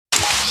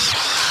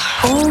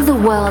All the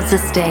world's a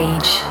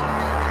stage,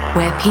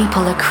 where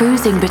people are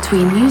cruising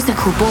between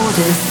musical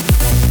borders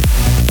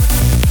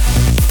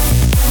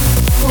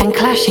and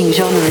clashing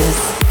genres.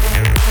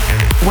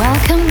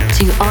 Welcome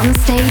to On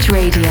Stage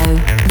Radio,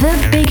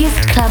 the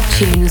biggest club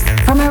tunes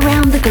from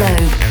around the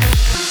globe.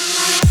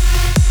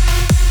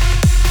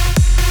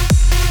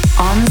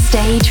 On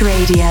Stage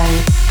Radio,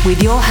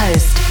 with your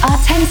host,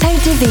 Artento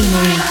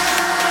Divini.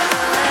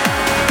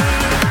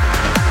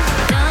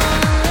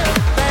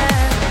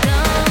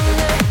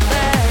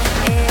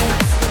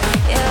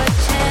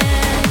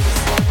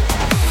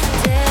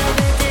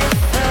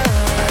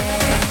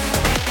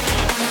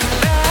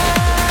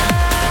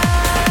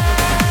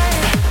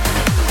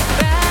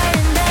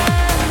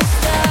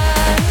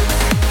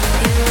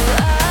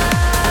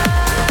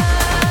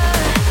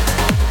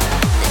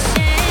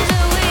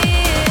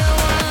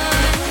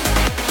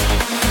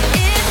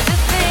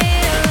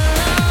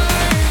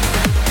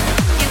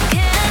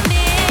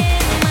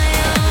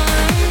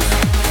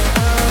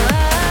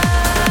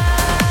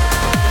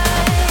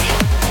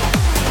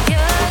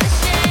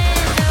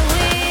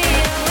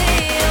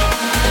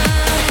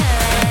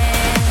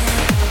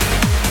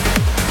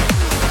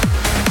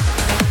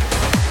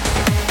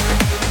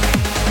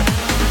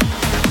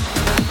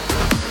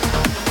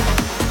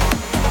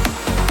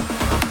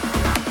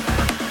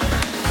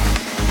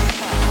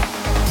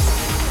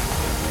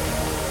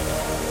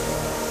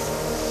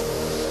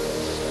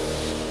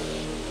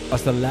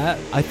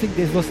 I think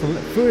this was the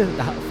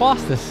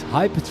fastest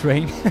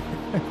hypertrain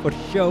for the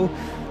show.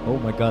 Oh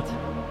my god.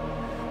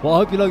 Well, I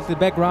hope you liked the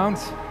background.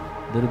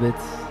 A little bit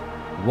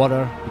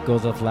water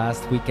because of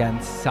last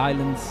weekend's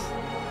silence.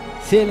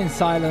 Sail in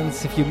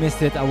Silence. If you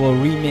missed it, I will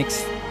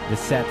remix the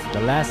set,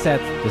 the last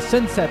set, the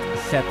sunset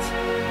set,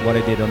 what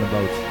I did on the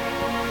boat.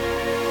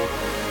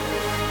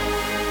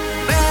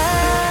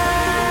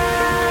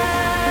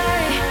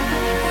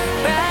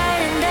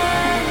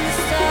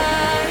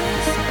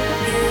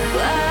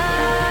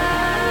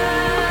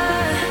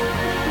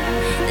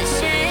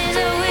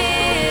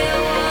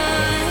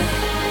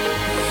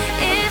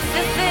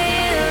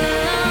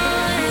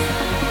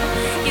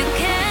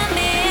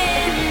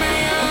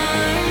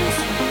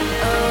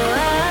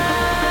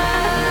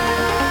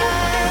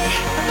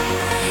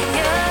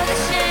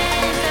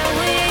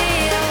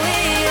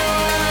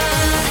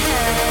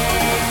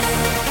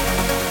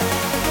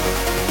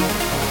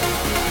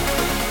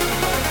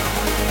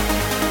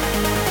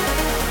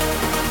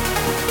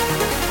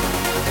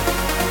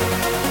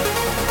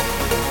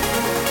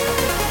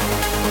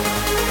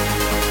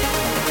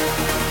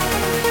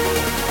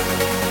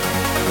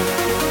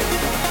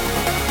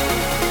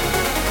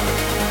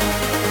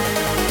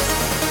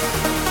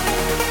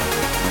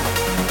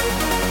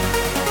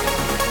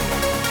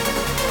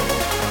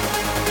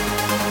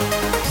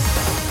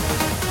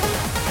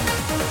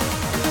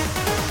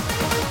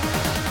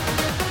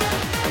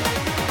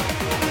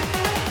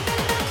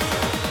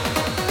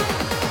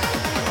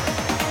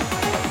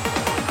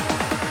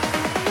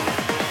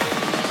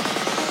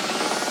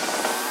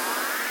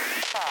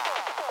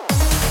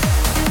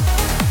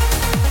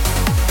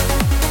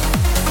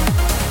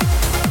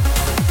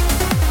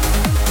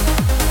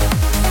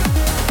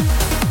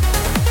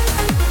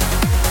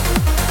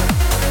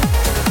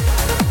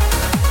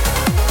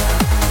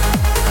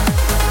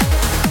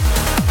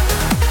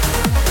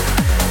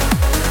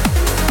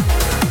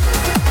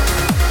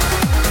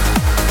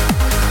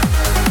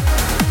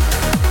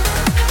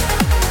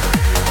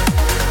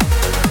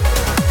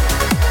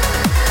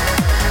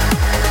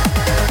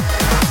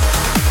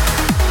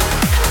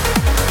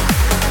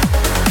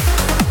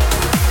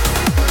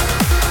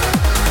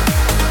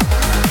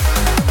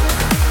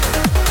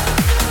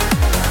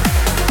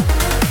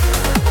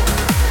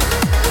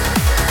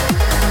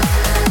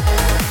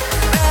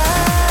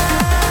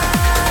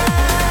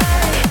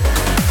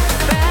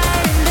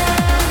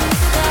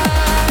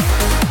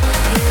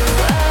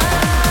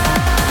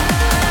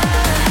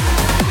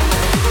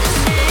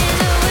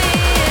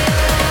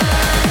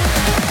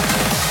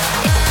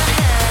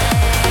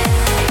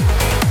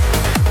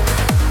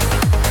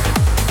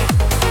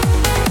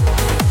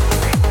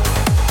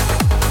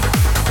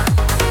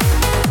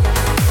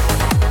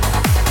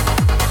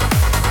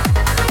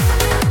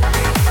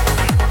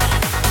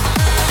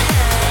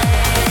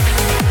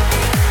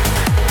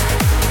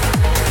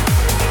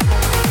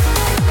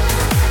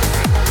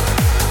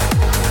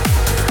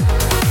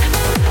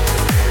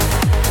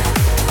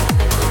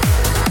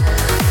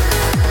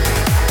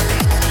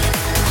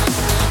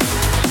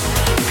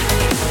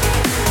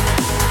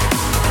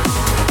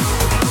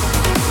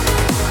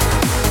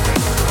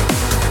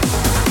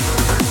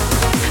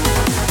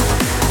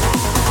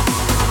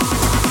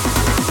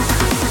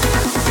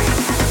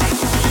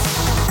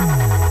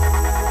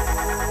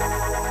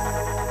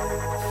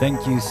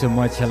 Thank you so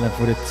much, Helen,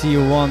 for the tier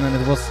 1, and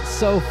it was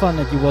so fun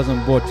that you was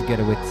on board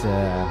together with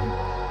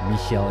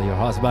Michel, your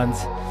husband,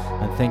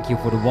 and thank you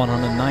for the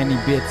 190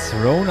 bits,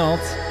 Ronald.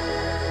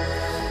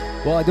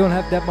 Well, I don't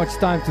have that much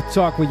time to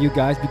talk with you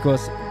guys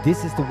because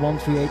this is the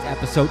 138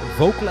 episode,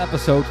 vocal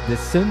episode, the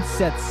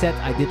sunset set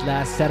I did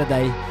last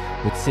Saturday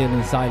with Sail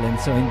in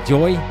Silence. So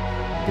enjoy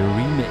the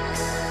remix.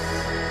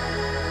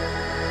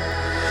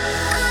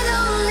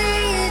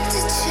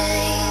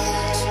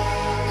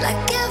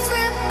 Like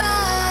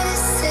everybody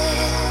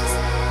says,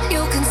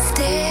 you can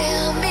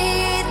stare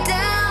me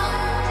down,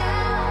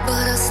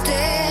 but I'll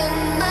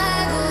stand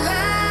my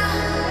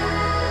ground.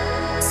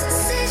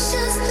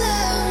 Sensations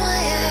blur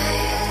my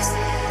eyes,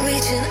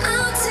 reaching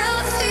out to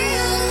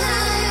feel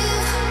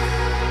alive.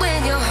 When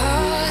your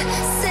heart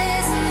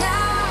says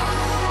no,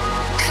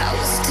 I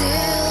will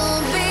still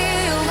be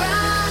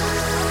around.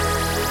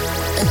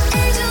 An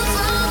angel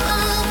from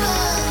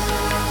above,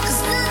 'cause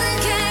nothing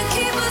can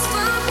keep us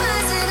from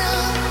rising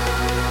up.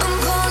 I'm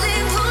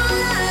calling for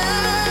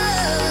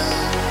love.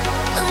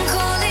 I'm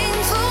calling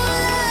for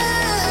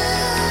love.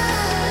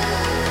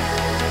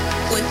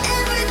 When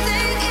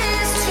everything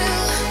is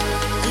true,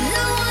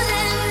 no one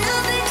and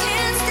nothing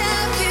can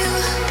stop you.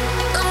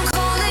 I'm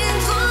calling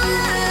for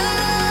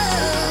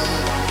love.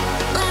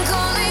 I'm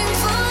calling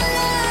for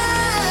love.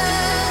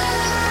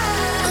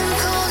 I'm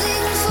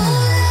calling for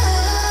love.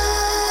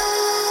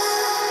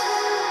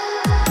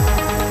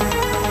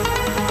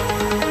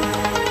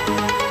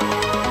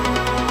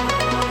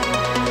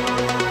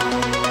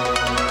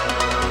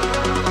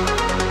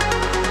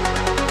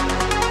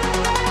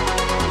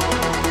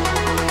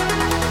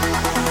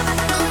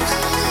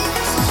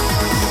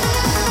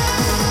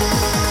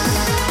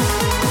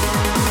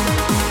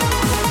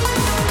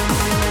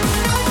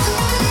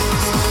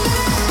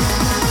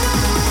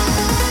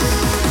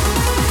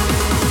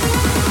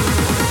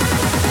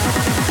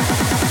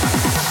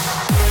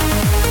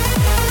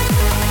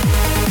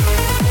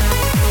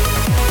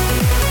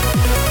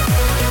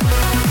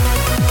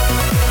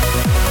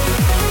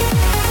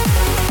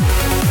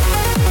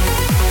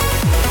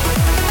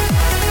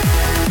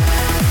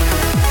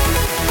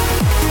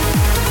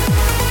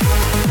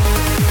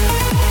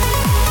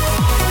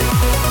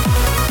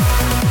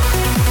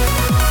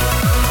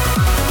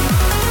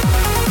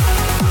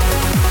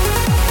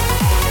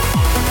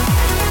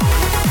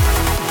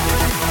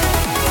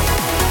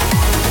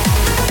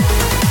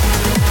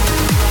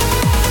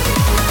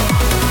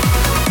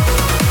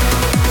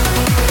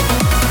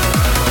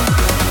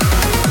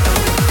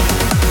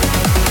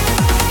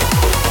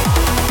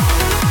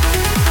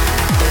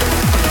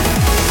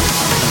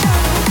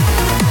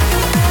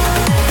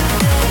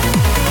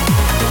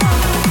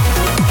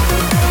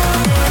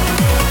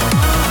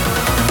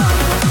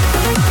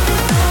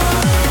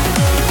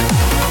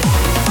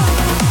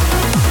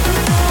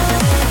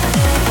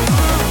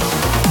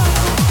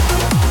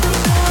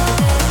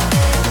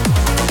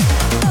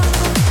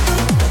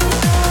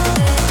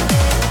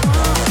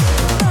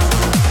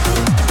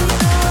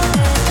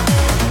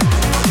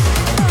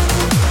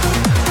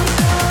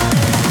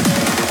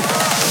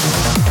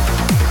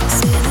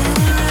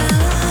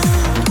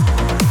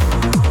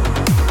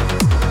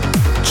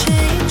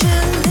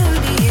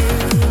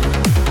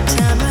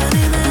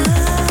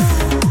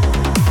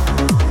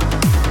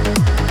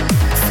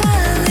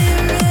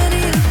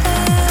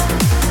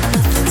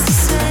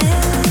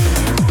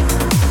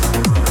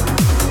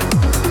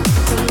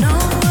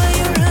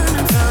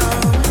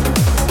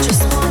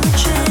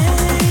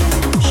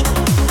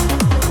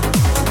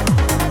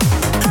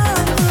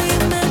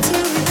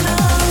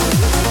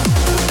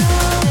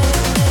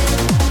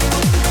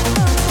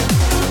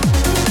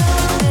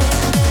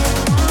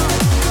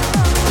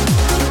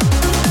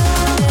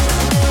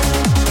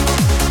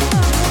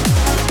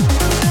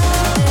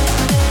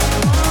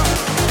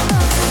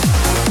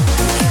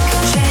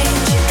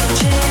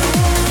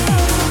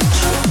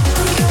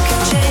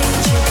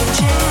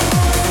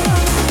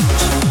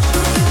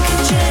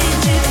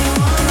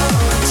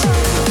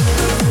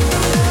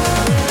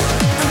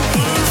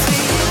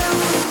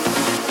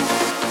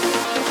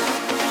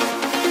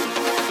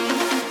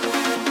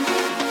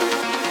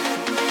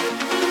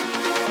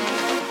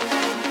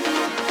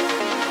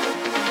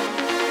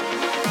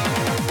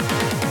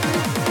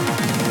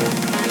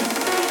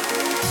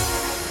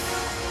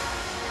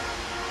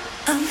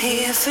 I'm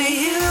here for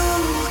you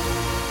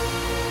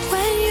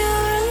when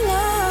you're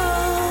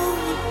alone,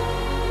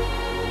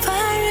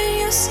 fire in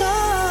your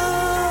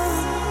soul.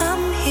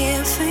 I'm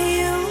here for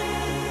you.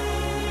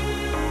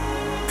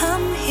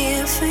 I'm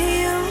here for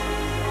you.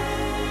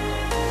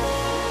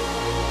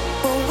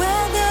 We'll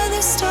weather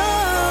the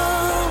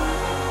storm.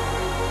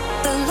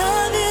 The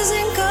love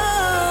isn't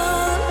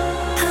gone.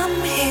 I'm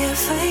here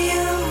for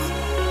you.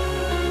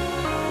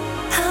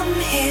 I'm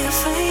here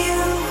for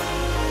you.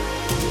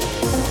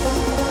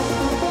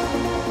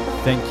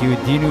 Thank you,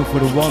 Dinu, for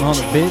the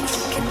 100 bits.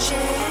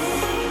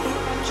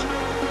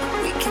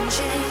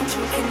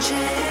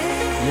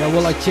 Yeah,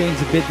 well, I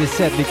changed a bit this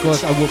set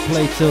because I will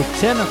play till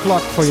 10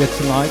 o'clock for you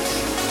tonight.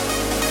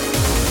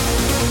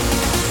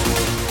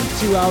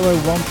 2-hour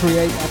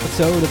 138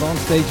 episode of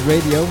Onstage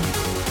Radio.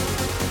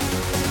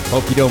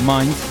 Hope you don't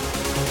mind.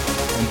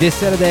 And this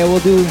Saturday I will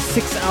do a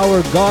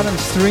 6-hour garden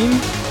stream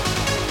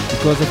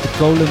because of the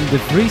Colin de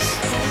Vries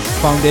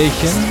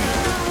Foundation.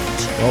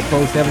 I'll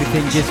post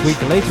everything this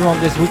week, later on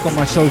this week on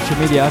my social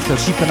media, so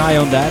keep an eye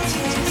on that.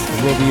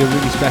 It will be a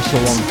really special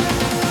one.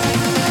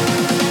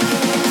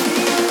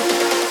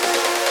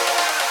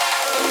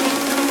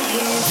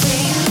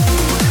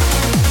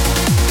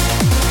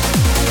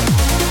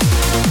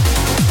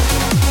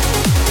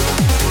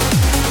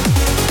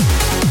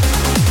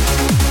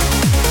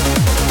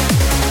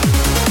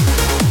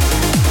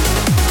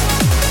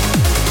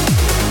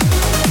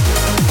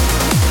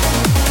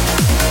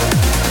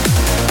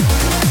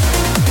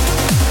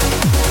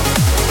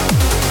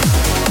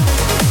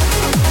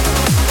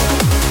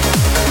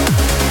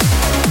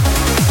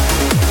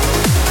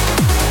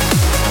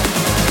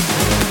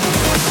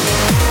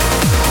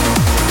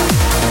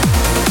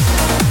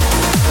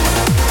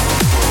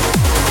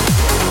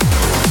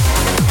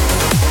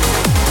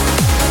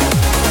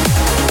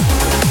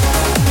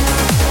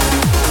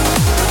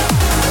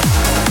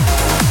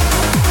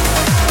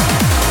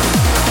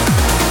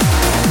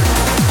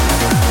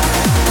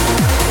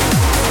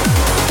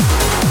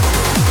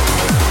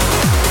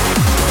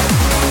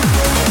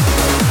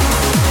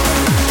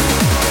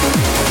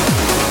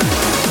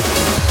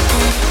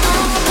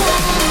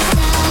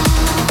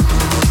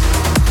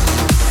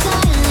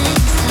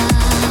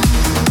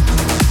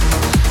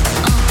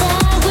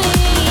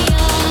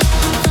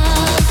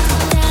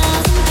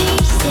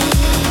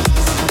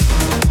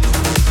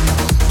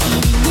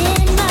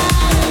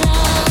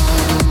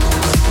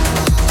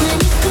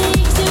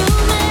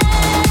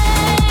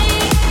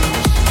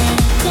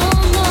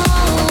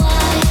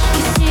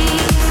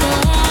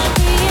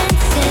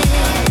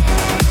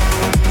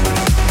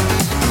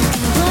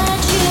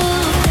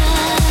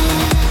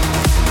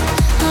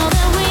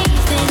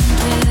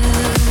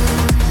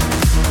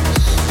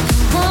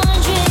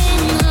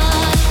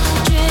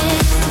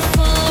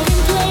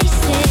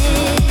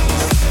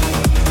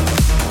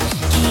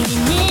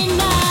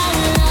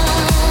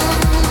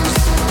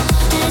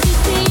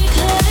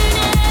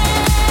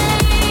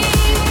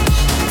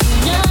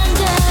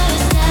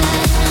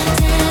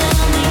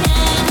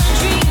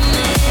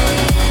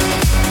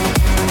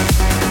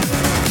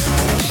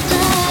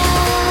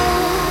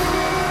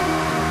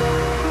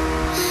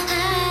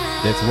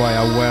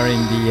 are wearing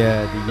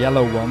the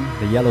yellow one,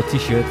 the yellow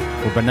t-shirt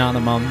for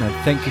Banana Man.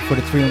 Thank you for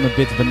the 300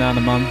 bits,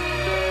 Banana Man.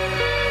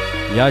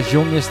 Ja,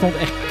 John, je stond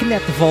echt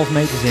knettervals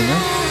mee te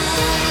zingen.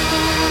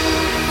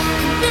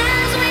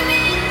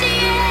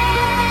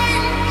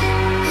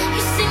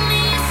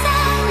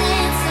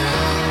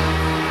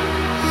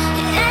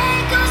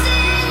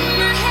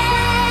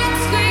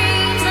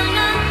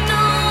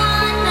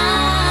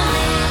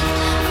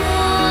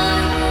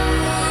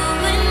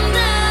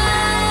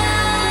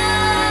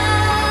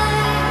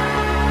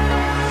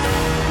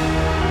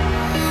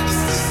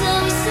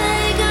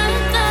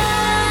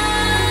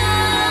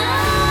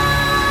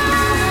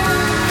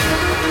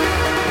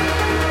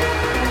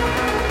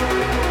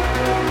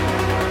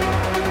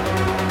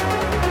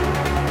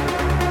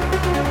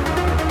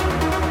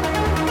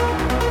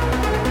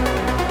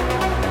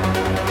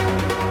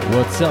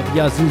 What's up,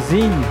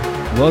 Yazuzin?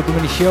 Welcome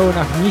to the show, and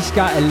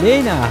Agnieszka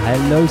Elena.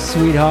 Hello,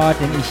 sweetheart.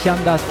 And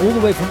Ishandas all the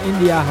way from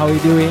India. How are you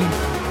doing?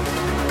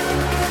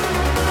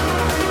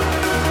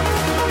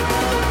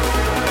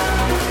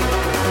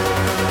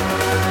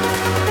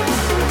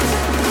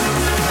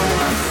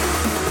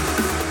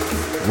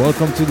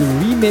 Welcome to the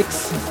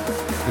remix,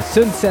 the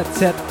sunset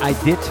set I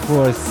did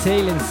for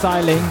Sailing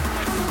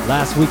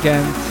last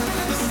weekend.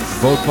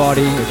 Boat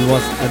party, it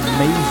was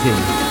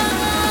amazing.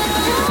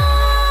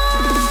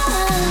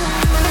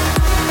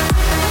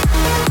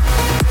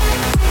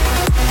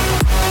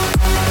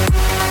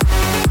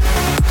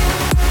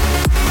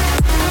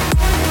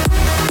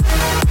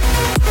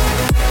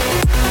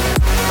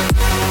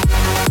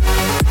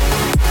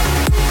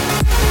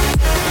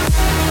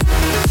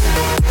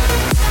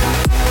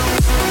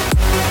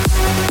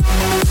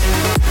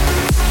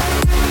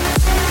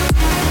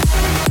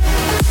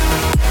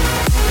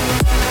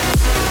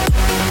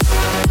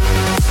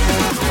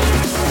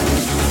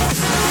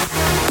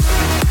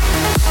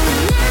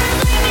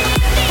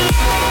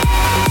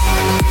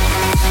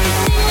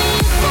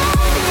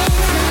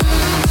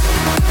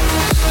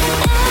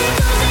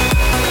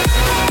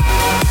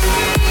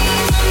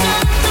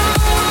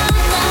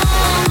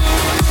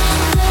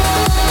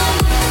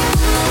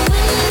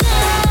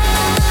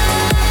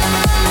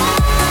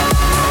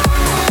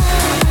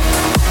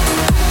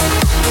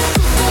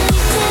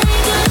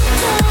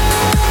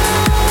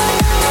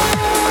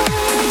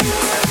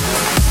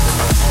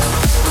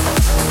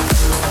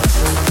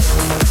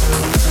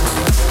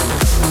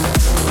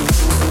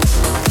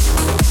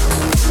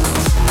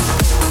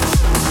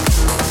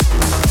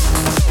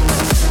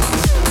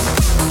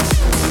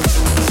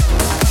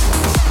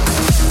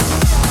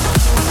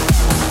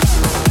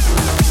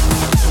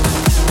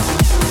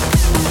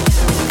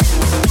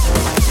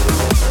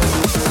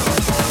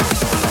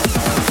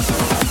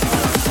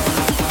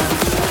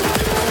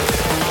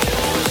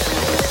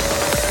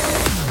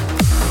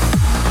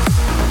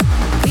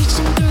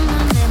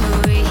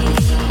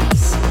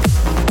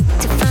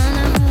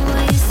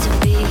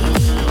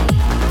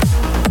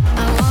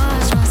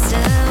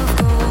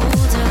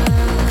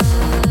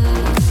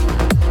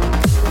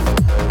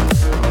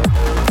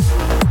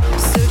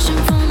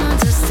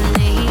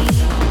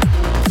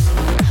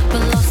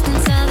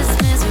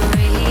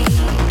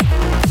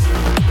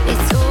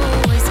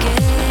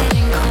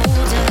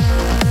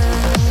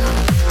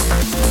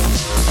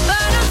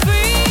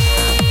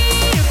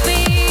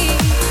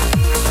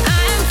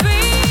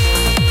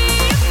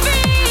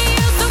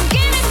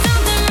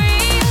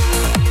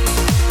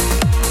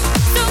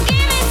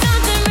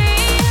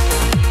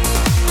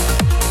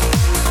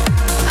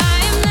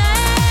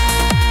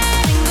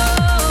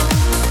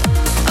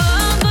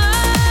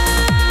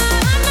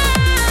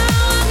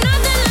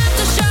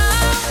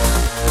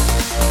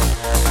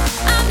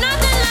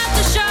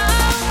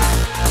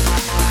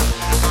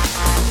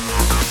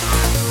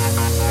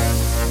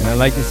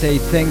 I'd like to say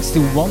thanks to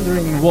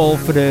Wandering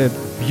Wolf for the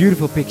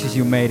beautiful pictures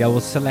you made. I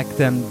will select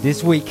them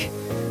this week.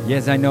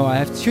 Yes, I know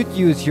I should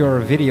use your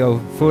video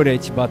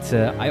footage, but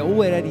I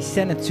already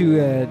sent it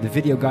to the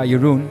video guy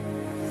Jeroen.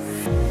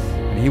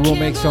 And he will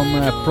make some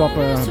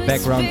proper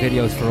background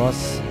videos for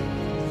us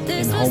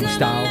in home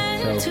style.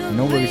 So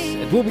no worries,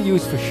 it will be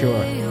used for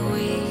sure.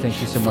 Thank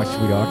you so much,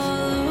 sweetheart.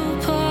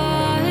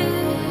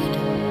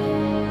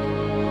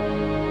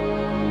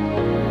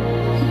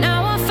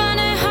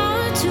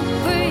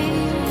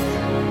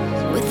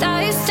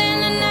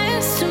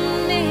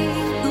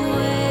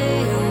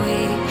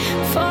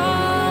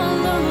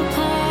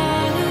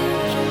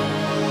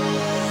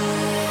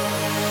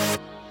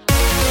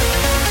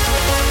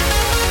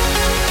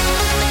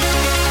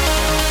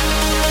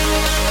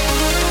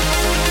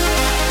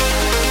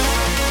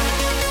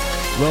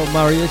 Well,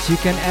 Marius, you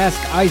can ask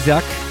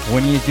Isaac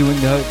when he's doing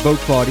the boat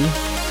party.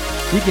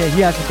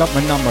 He hasn't got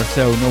my number,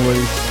 so no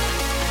worries.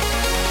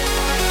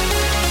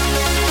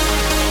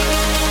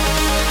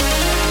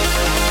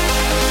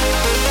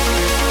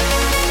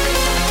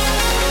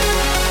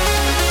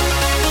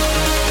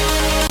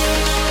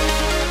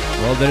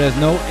 Well, there is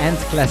no End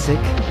Classic,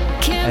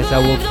 as I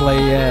will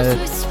play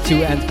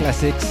 2 End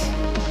Classics.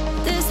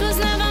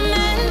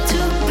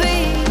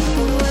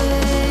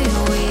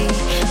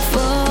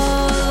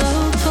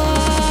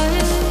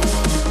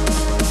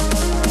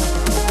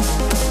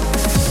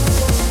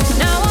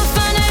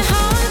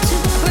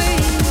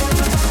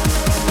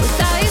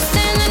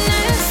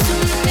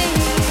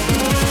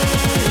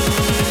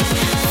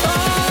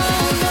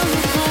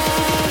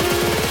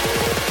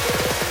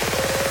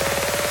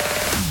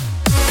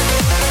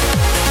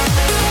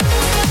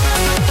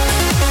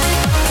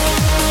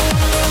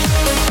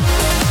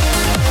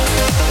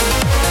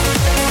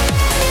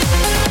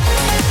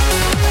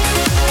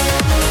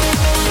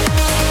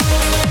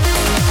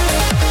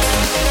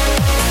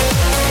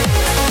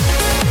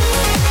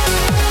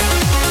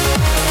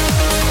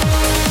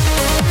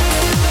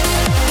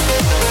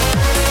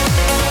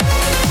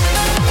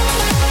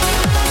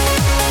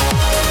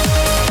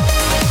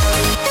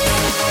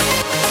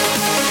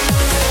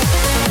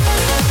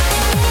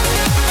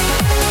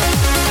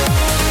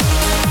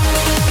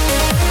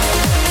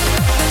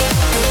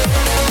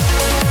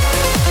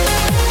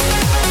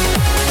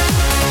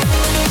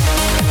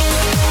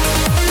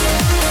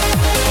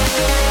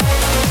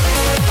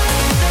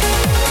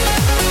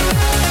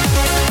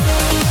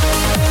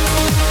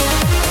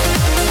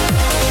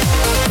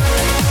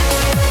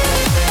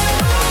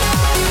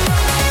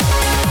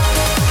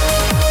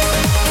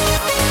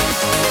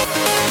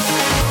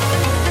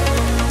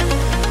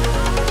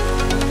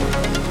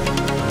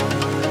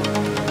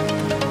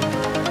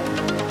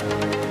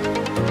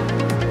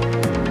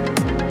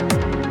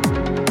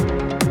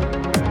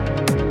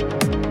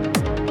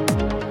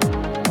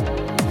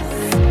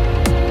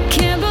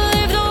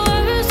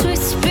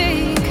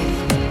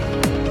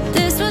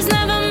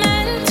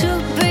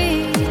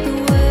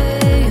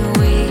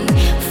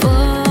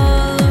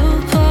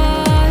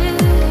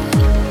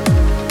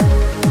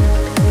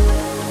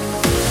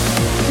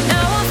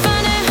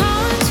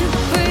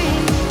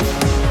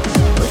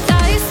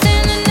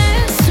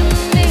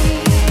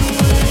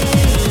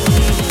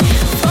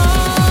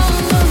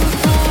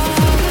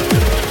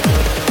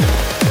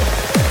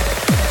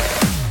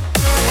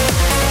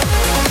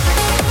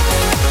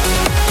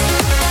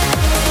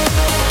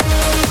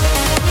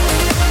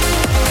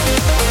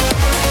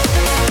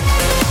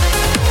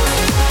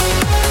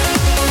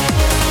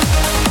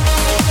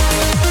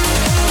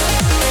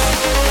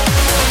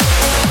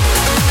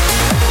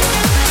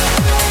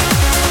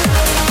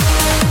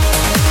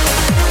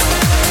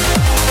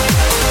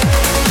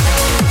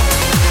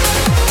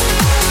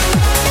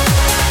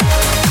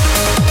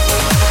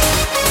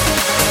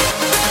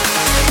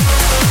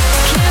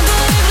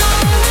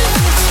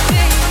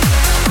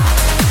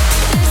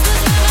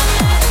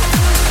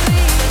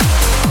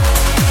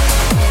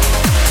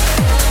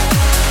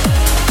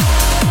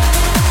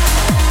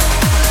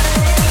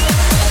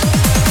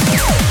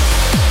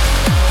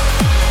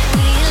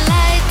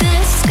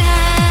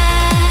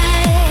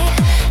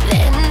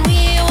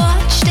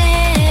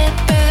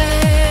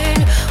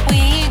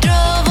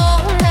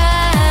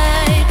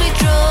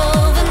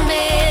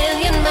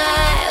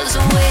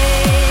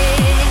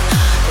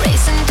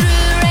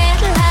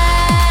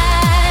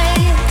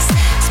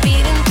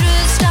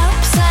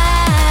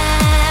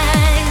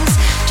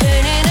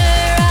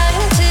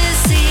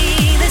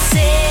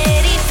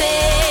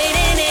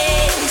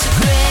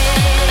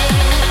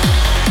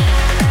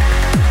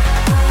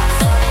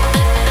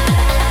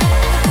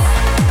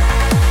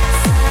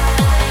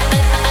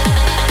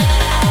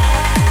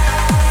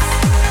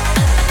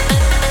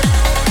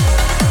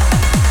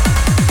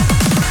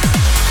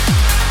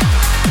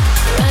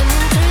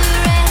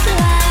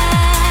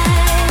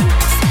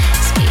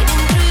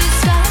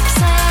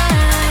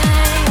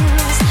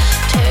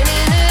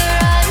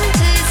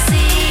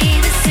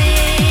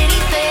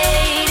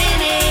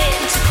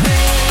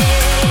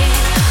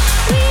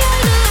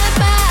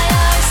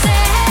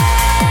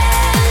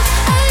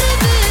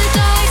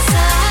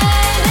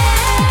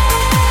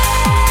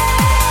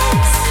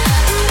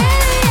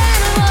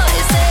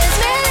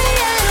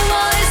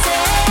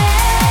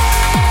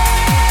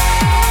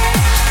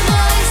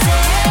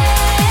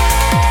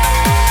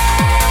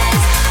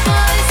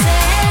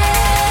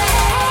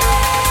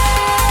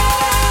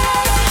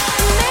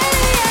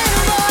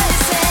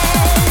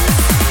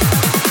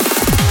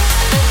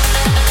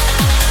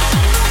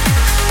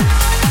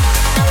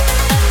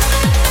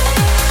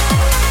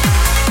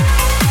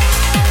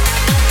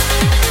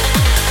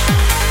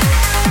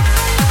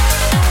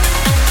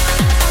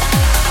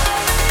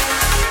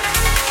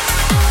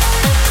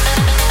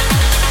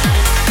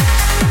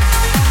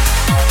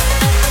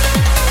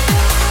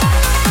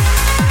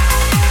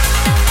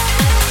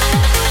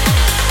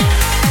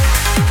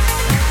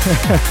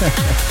 Of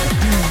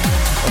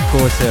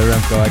course,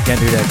 Remco, I can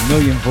do that.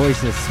 Million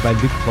Voices by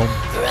Luke Bomb.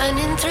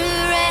 Running through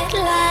red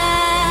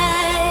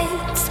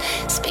lights,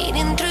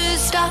 speeding through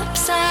stop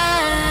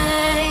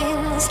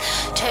signs,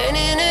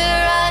 turning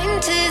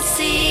around to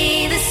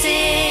see the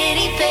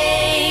city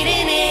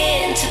fading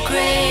into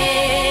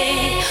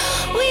gray.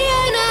 We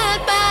are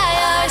not by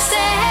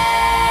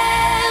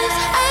ourselves,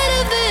 out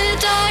of the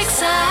dark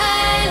silence.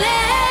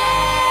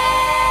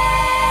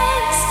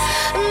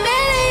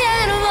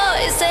 Million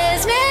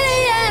voices,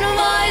 million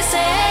voices,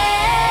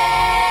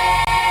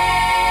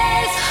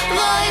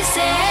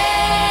 voices,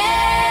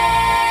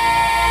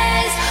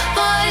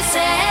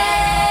 voices,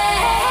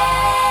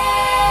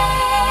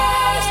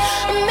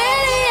 a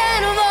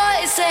million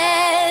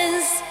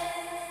voices.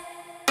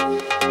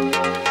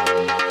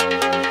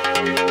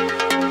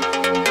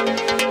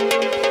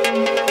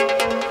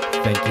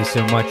 Thank you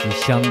so much,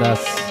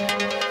 Ishandas,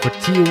 for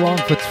T1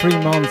 for 3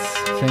 months.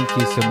 Thank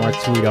you so much,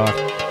 sweetheart.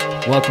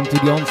 Welcome to the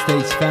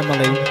Onstage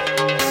family.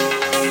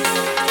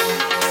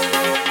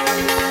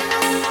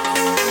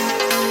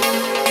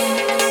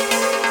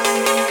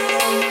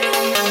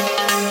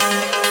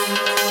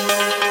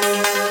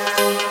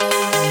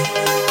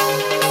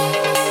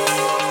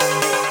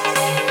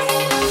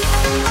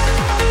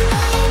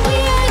 We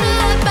are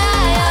not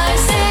by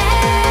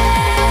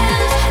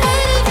ourselves,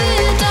 out of the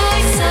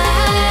dark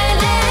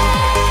silence.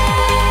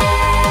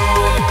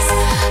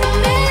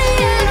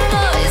 Million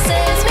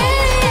voices,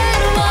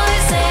 million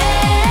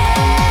voices,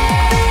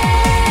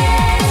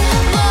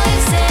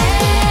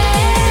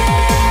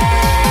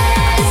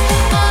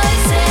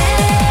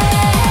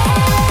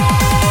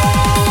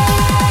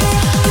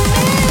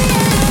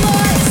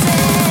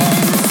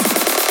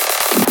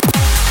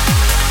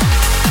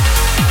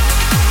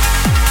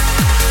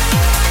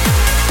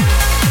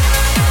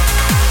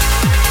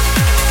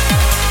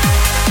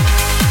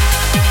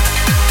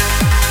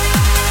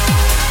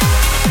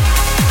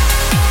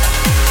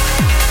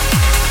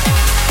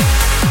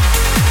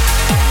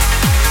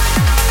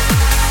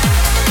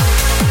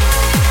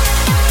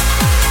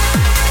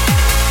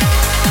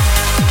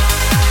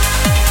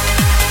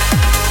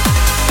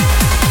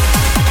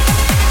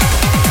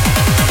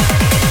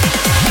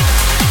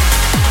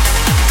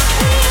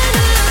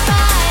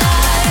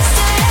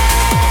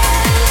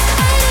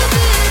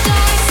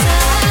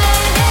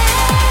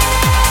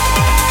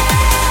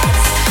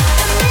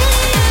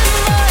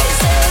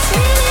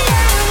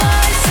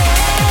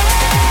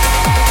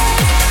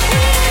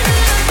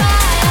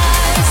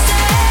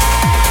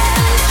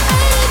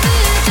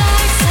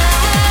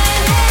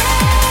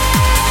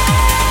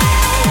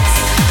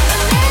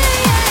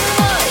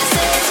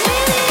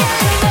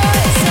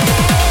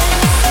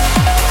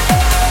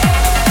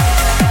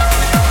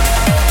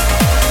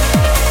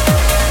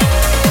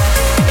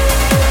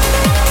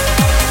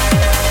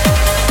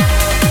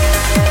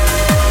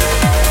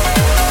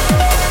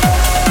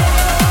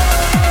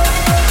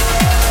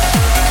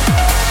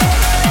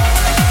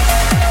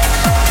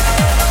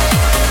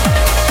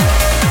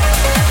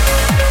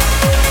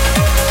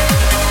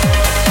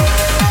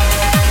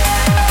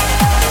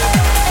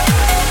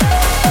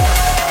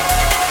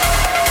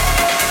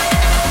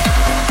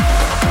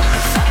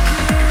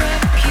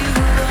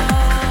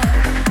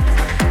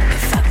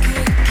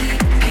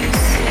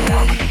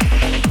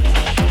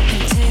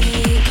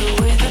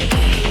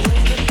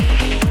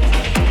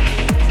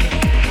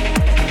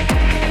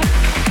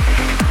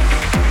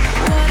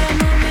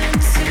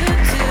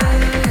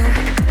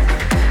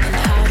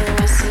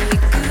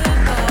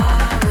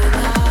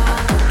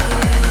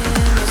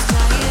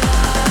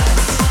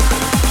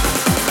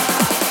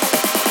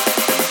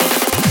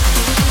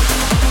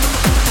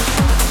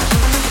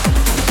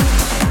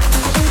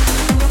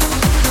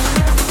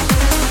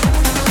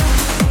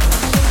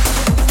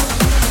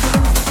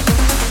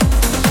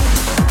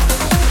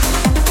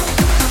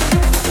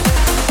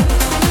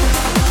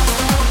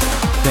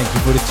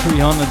 for the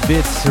 300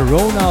 bits,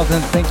 Ronald,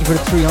 and thank you for the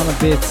 300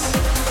 bits,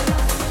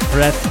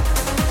 Fred.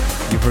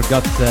 You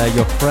forgot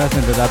your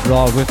present that I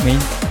brought with me.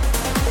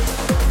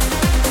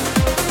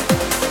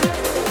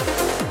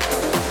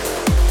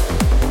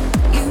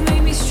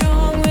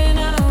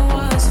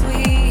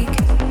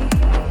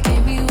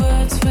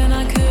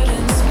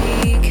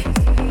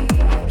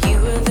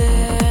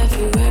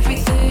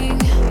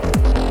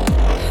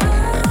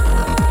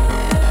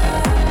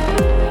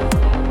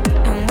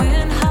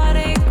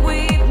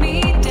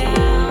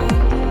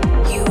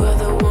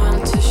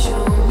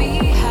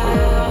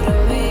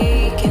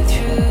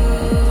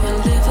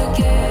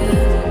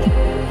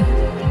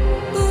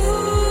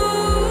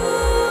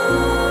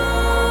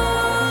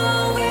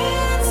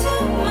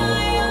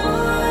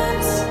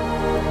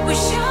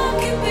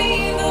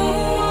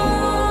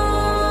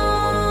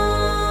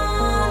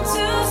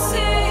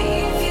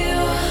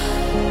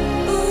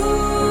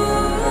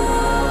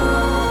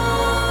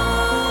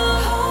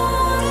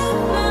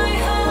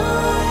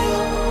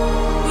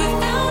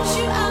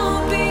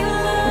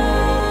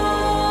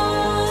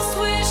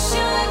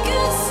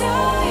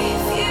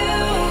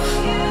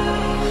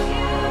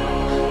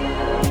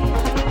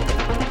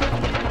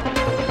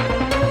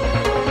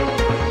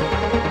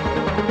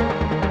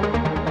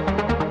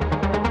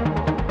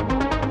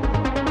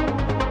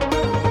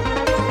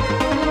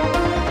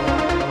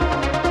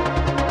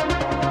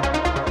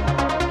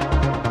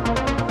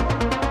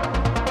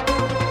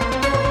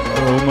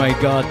 Oh my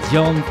god,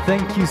 John,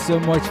 thank you so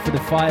much for the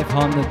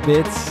 500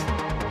 bits.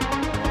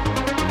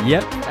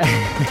 Yep.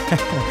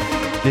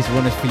 This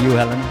one is for you,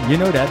 Helen. You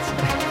know that.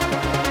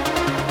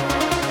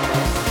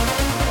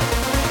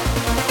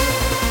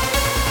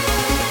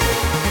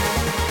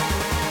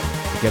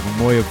 Ik heb een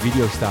mooie op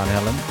video staan,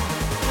 Helen.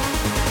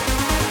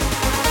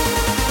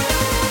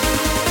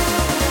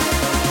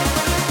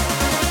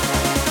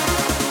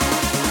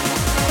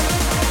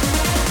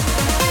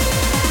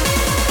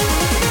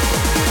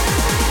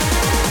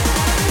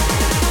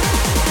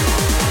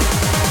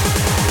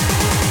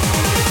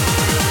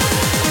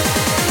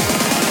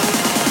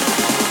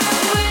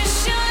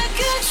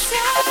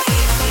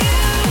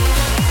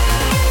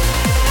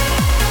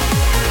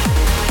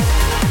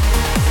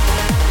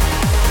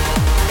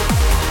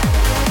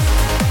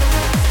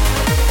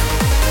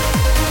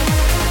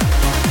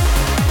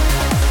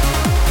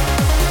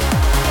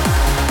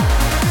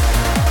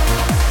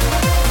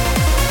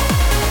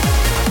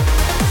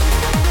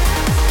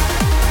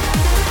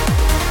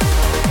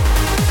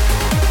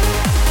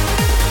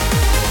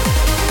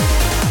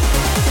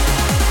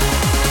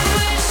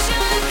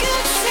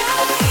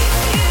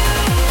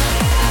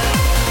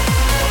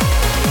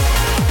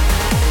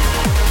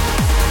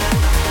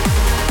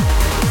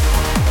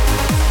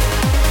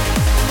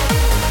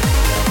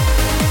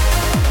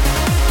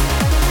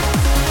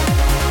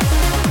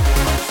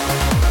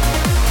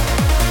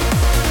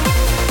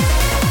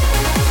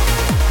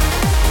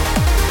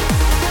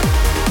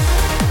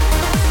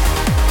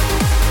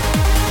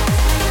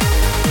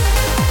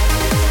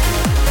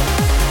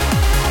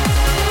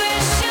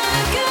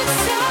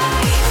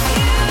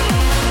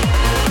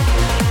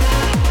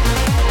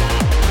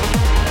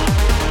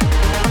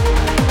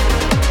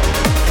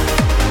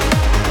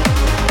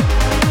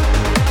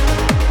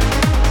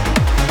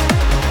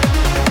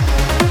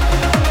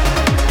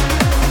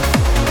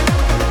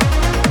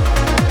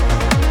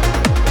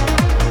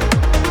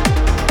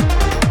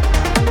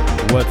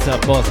 What's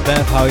up, boss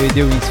Bev? How are you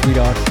doing,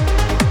 sweetheart?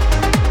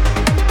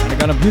 And I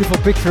got a beautiful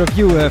picture of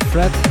you,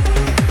 Fred.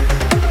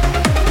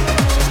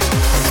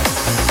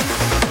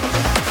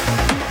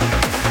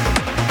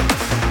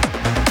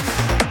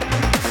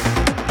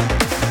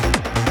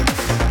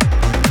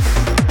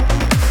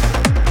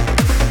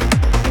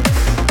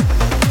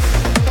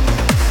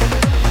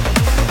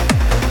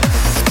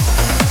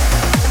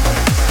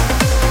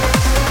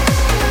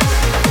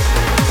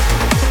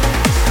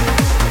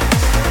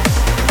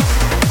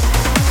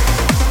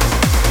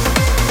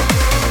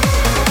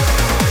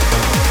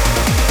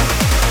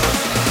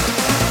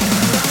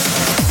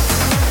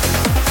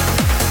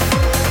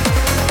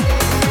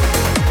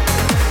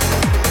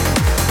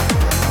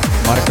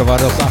 Marco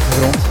waren op de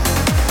achtergrond.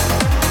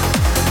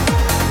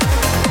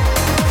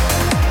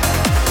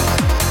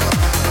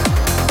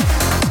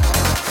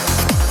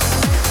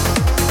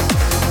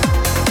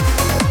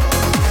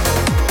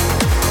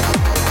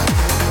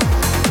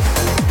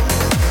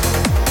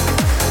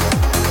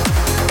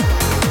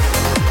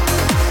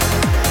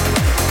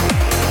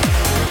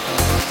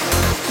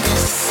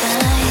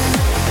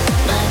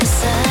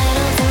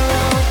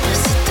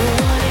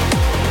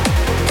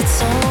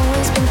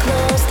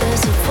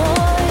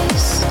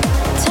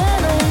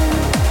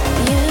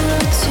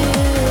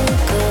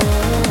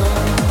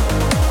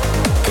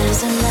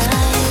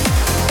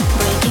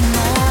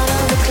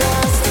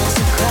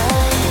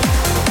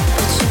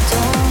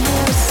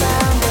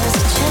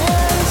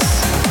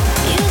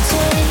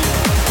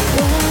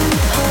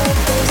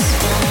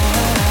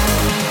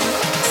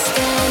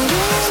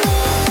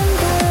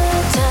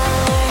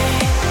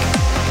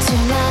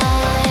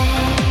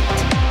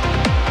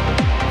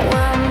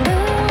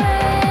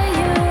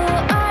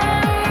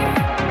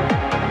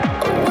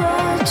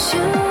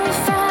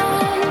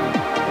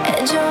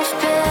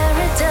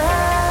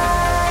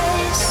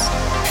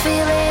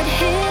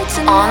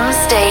 On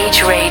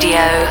Stage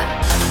Radio,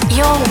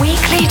 your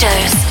weekly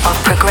dose of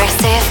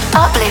progressive,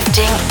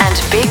 uplifting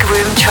and big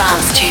room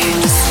trance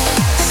tunes.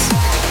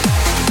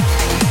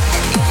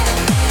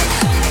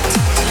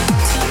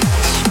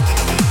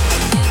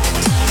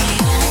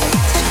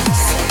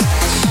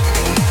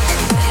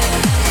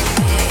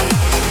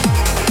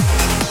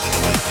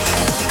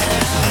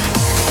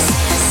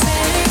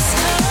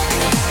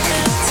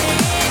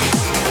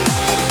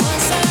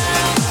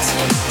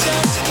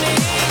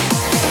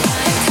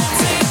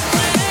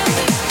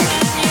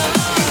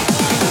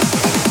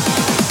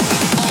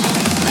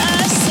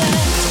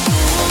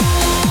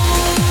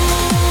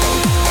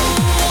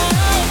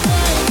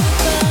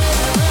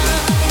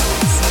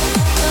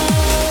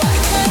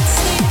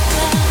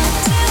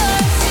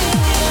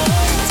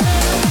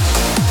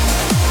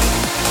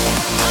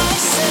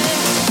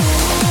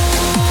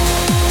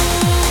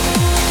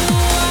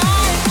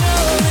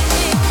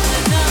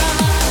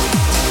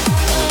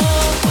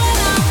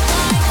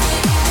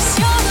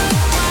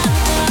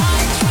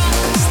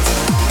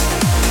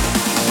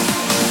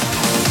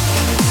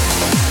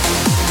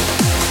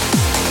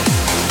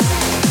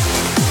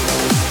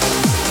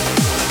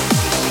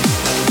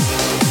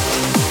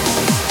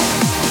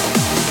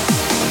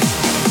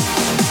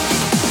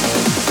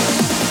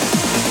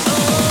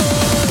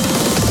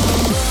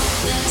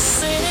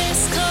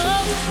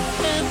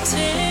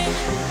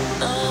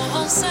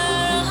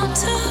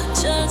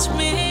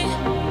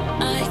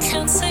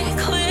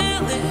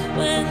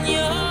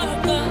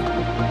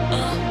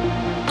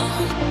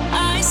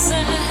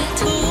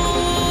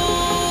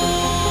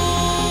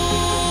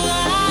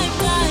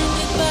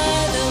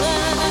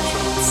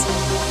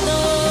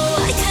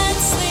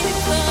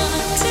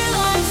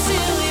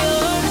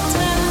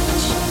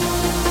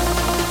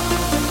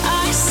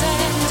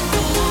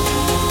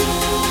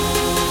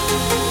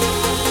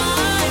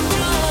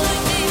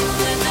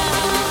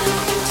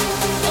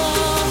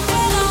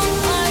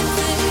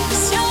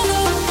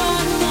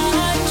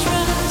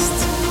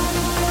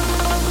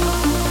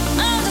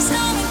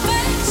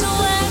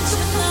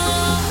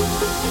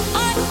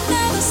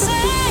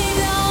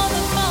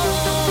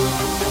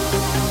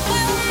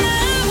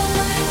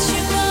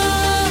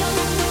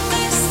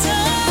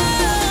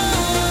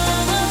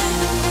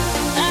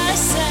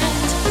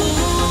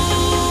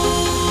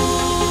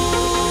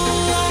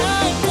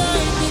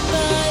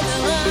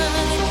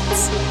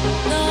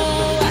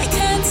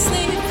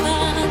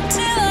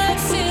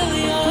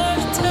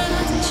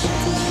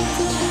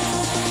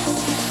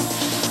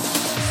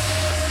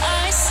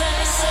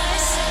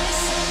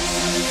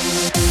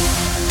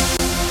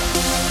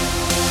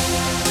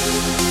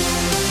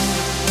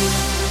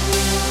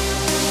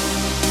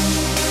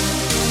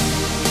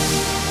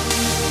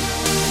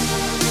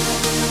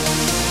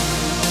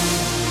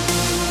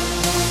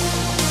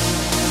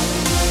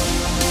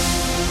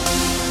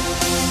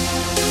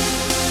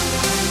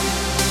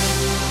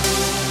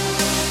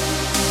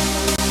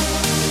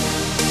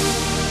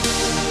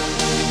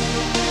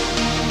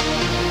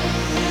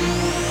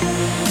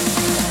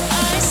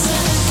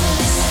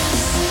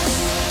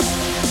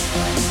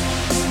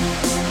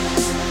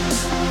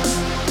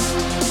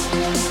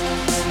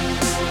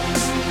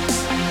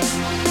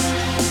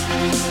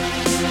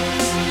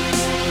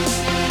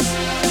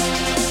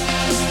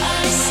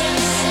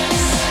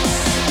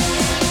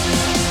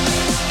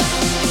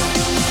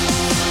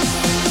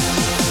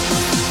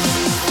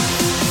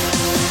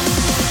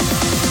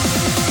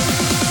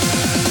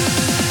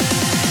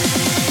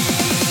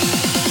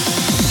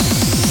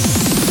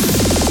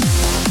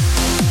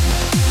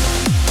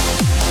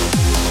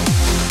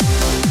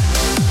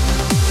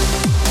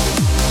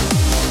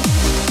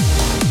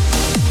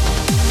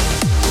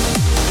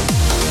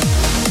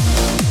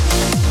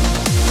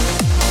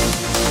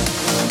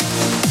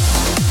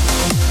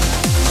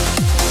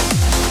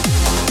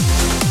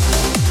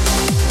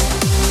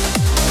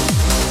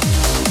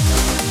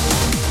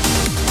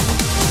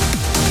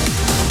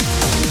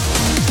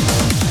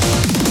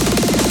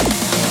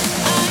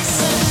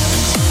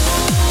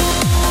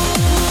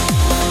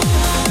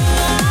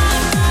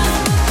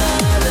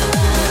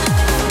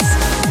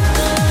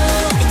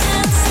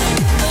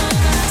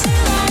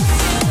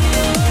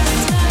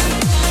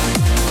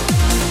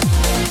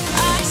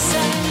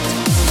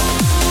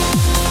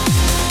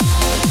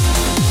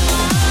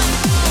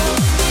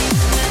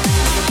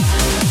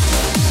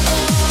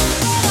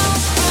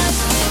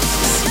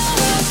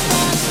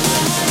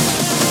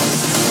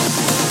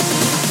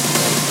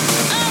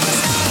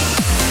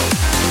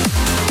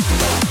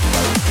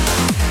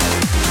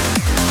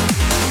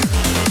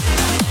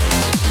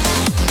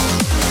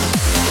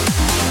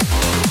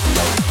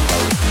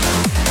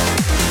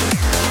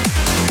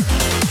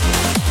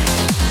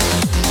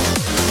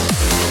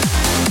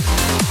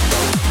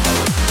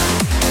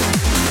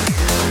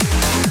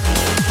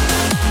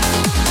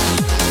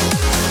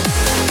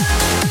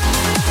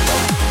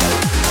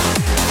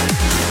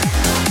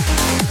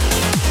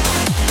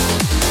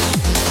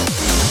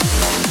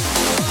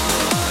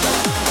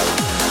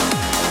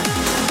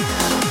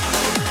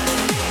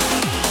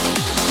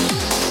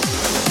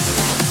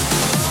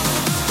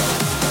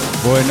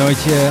 Boa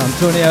noite,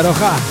 Antonia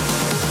Roja.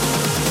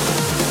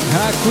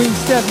 Queen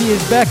Steffi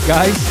is back,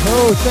 guys.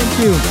 Oh, thank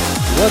you.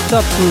 What's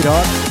up,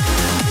 sweetheart?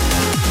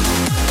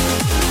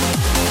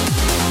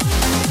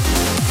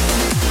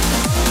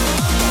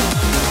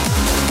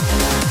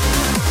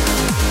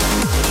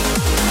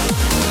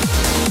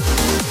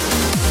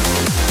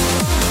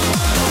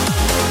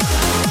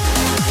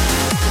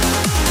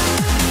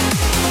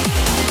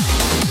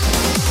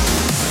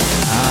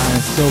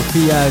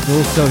 Sophia is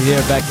also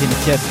here back in the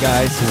chat,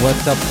 guys.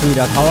 What's up,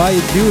 sweetheart? How are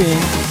you doing?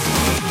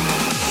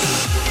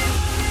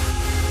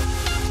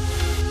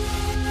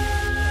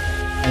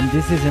 And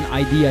this is an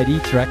ID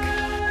track.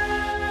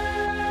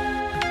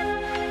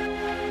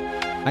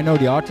 I know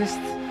the artist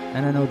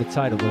and I know the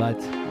title,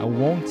 but I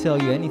won't tell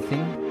you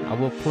anything. I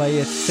will play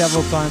it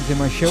several times in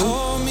my show.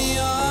 Hold me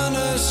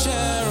under,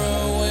 share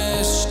a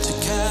wish to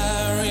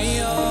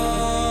carry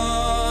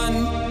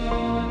on.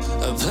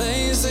 A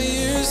place that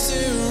used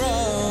to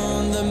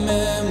run, the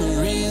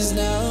memories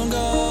now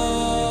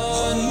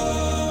gone.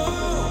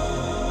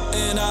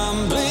 And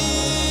I'm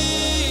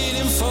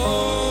bleeding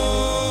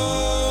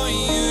for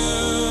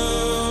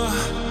you.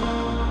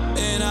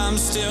 And I'm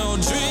still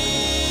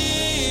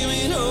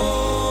dreaming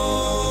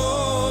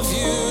of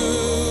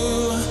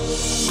you.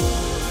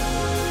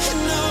 And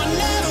no, I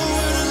never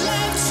would have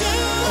let you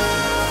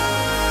out.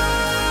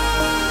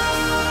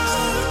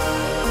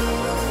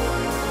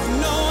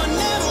 No, I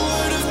never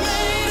would have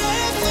made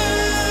it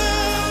through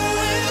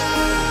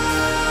without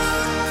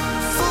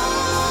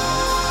falling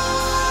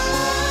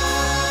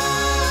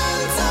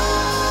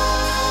down.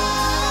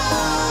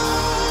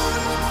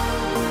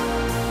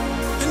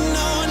 And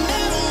no, I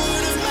never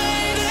would have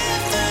made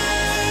it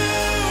through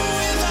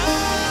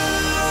without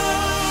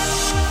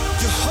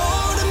you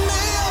holding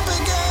me up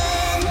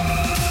again.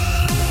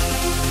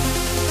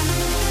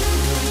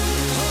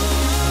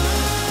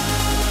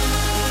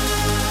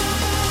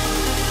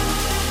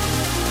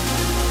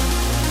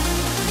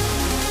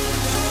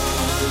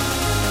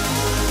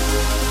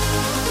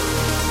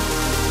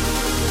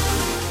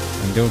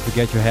 And don't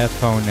forget your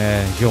headphone,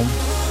 John.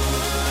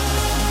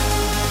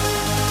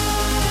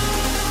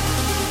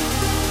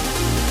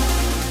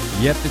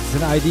 Yep, it's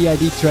an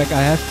ID track.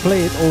 I have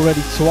played it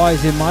already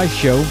twice in my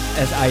show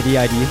as ID. No,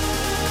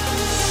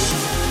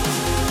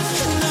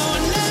 I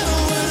never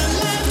would have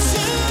let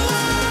you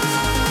out.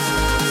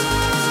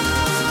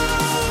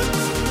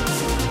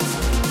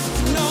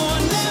 No, I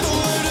never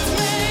would have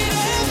made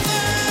it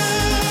through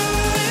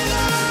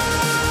without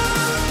falling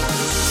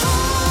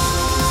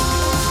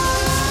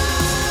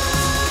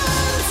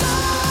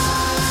down.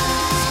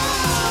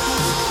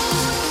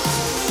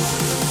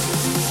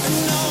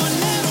 No, I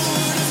never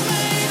would have made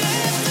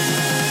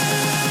it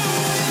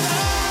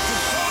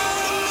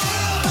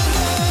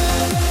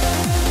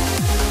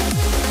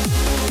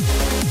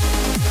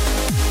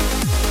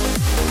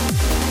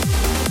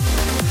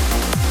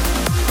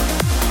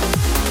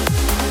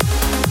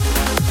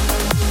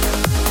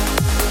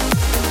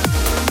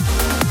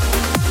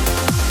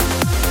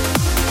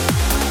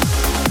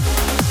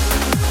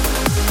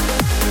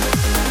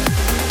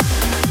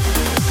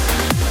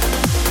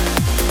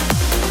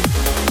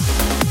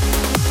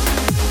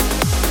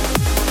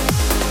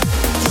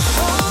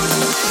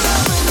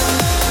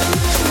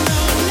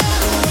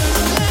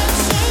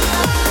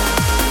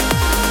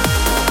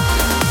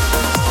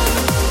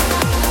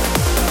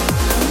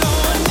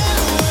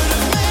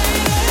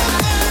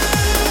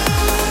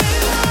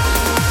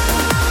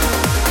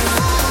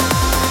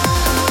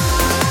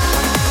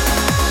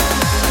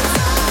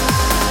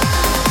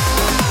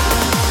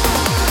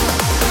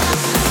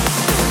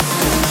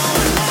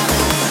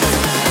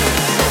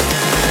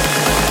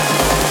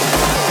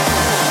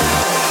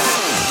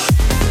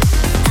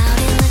Out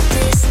in the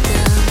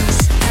distance,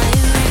 I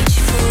reach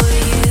for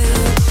you,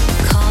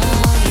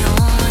 call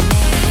your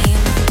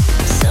name.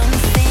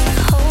 Something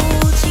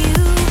holds you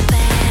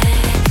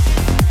back,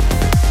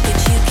 but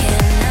you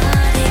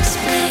cannot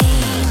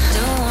explain.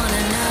 Don't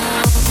wanna know.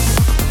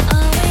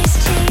 Always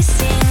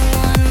chasing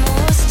one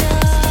more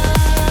star.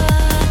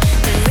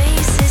 The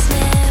race is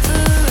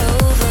never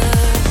over.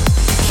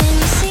 Can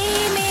you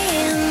see me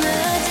in the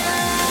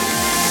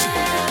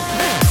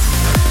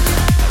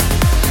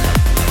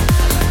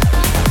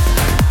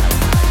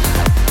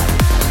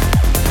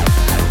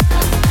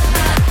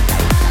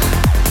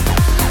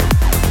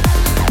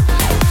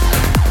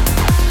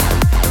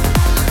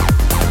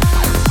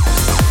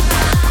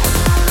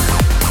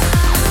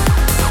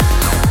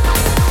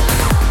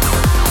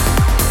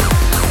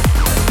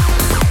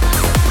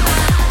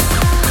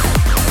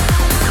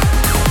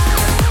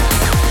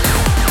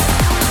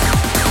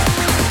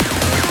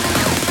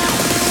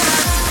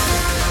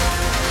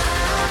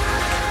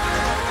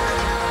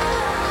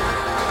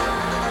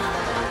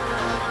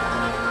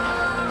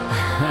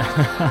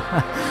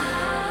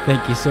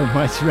Thank you so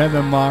much,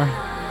 Rememar.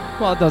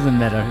 Well, it doesn't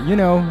matter. You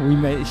know,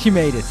 she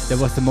made it. That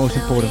was the most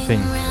important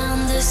thing. Floating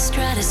around the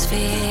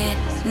stratosphere,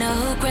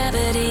 no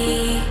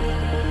gravity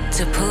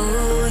to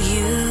pull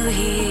you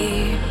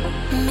here.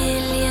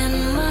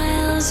 Million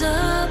miles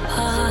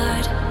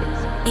apart,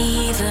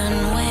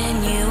 even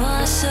when you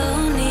are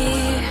so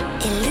near.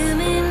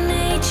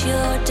 Illuminate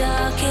your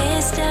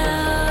darkest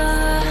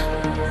hour.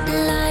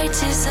 Light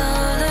is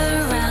all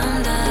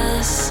around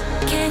us.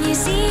 Can you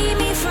see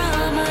me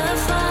from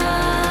afar?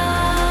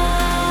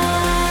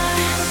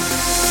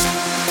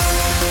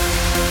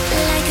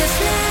 Like a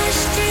flash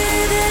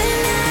through the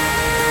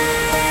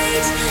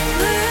night,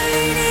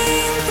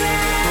 burning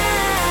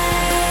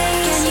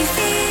bright. Can you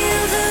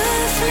feel the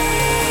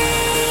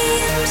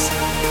flames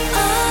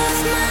of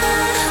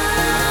my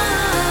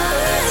heart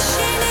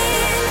rushing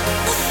in,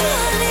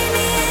 falling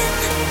in?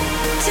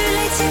 Too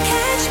late to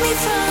catch me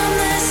from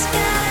the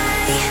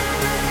sky.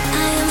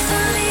 I am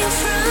falling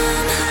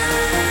from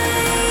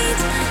height,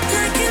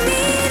 like a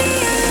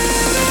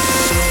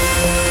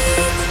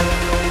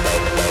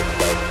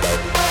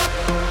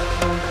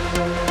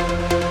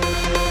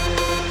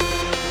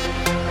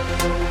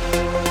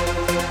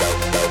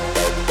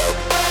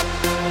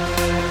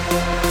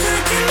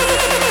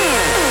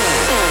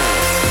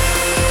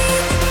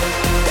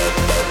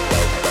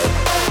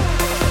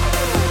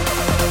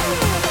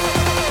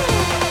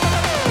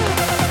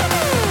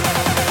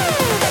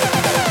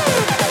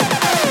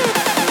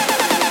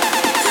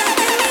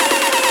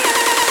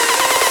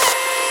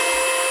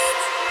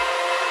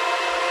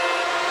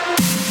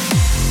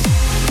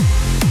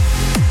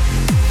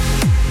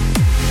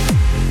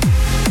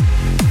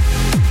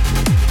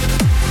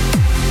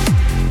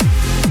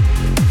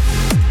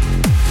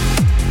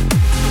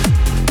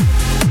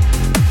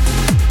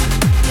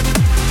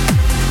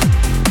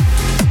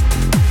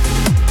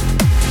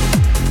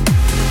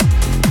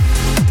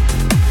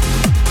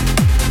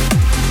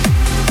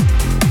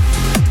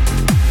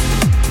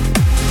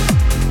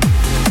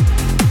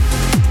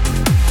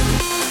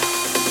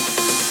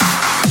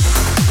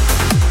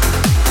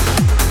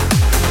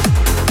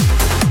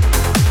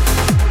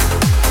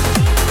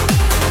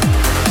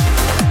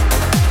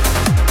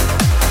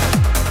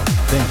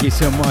Thank you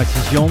so much,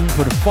 John,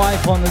 for the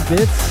 500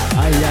 bits.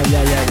 Ai.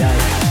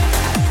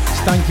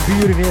 Standje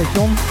buren weer,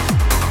 John.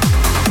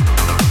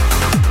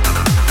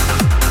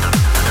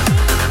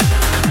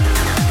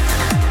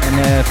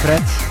 En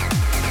Fred,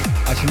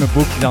 als je me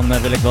boekt,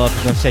 dan wil ik wel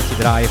even een setje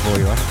draaien voor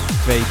je hoor.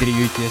 2-3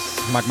 uurtjes,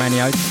 maakt mij niet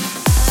uit.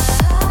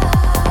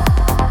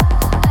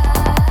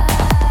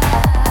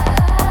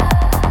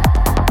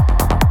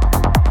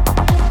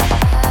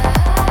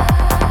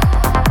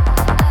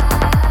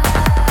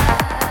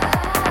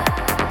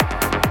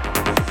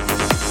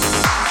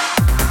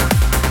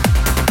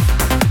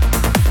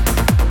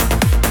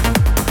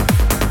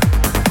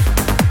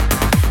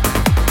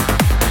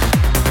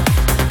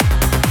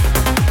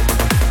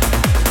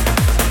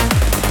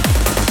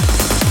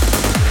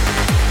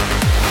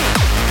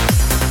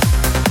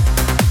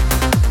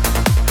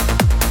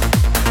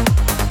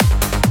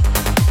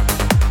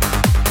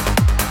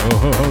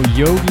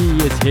 Yogi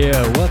is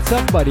here. What's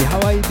up, buddy?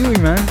 How are you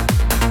doing, man?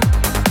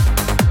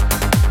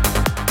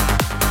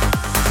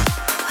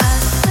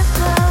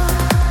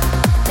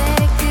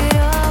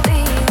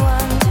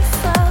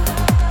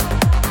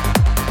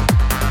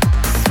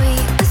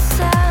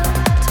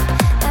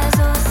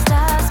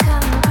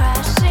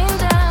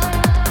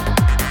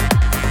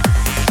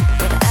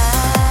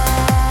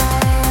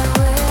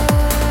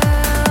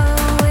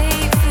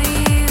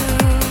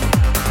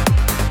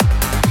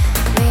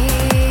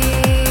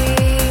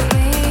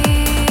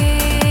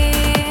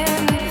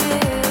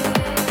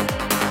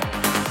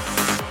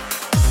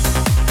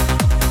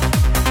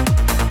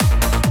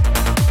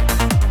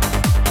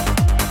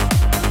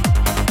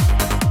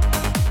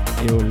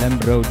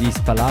 Lembro these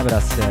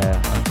palabras,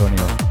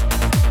 Antonio.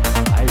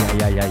 Ay.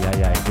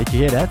 Did you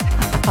hear that?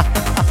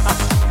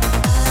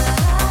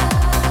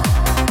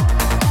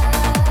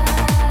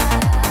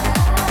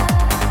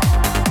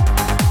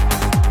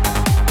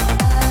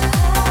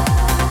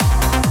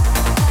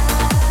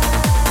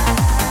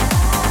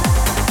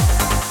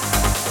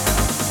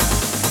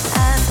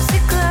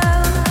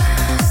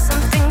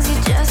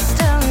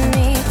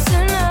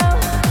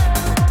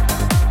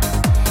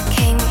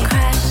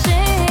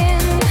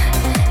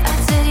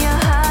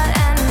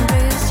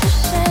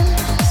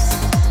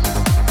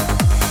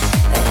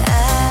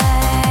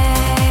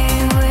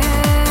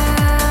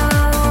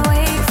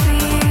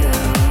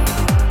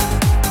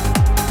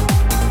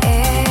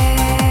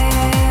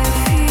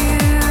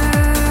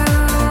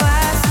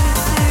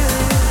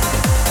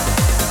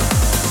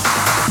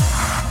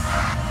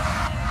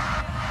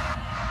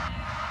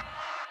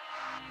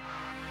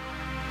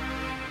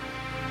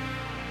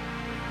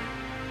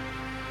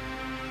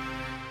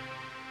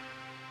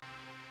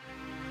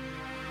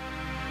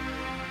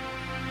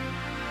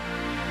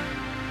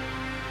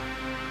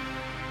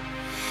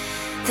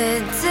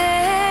 The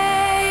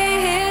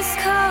day is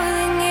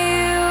calling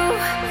you.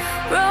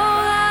 Roll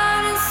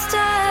out and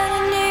start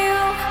anew.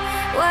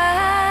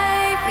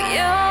 Wipe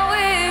your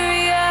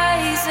weary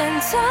eyes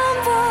and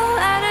tumble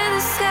out of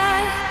the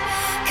sky.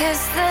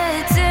 'Cause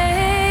the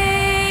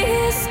day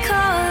is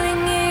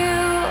calling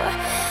you.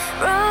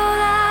 Roll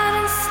out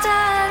and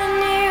start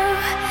anew.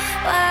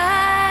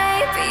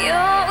 Wipe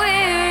your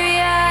weary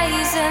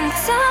eyes and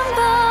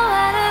tumble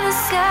out of the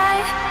sky.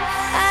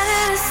 Out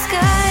of the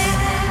sky.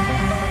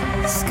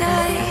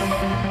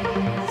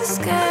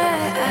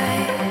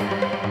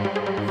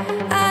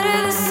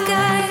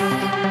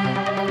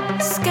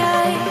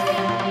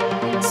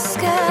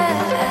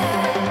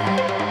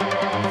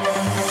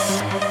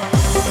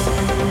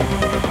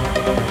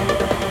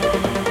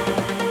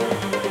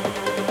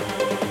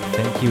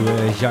 you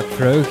Jacques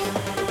Vreugd.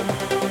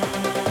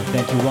 And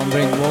thank you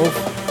Wandering Wolf.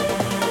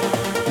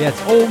 Ja, het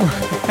is om.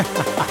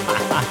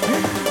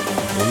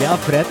 Ja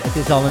Fred, het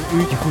is al een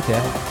uurtje goed hè.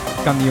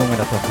 Kan die jongen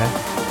dat toch hè?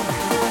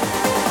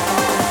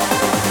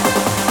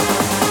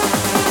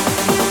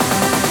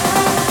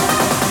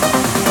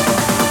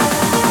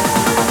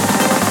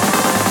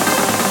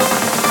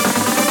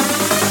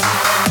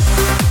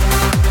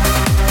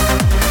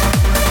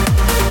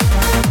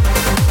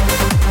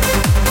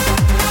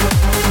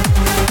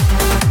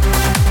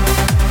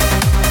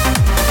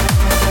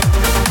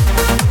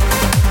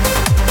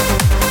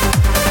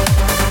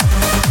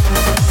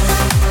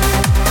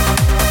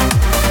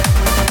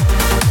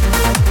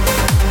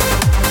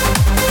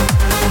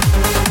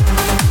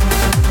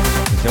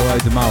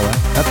 Uit de mouw, hè?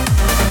 Hup.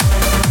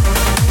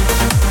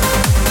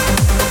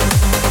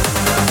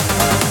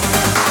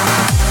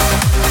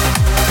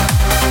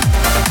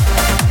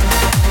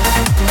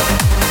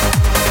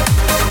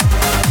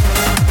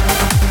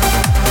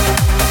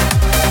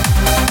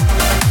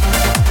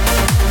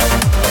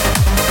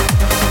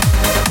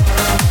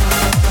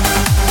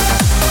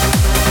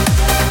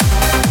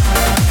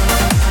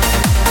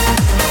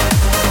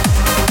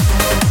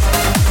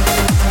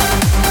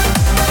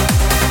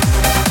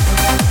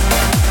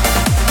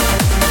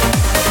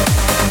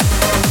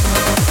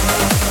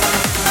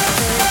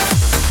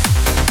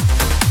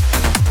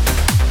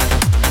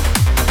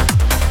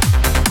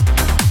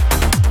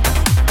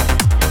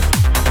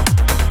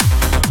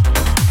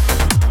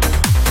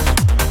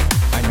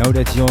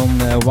 That John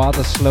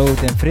Watersloot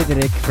and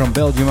Frederick from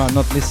Belgium are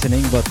not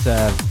listening, but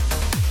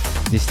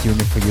this tune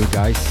is for you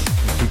guys.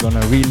 If you're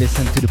gonna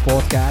re-listen to the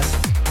podcast,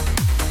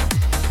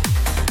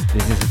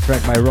 this is a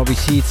track by Robbie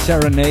Seed,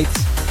 Serenade.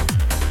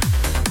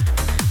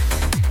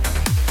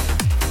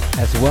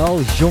 As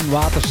well, John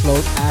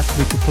Watersloot asked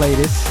me to play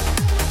this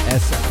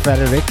as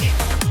Frederick.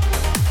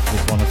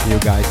 This one is for you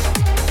guys.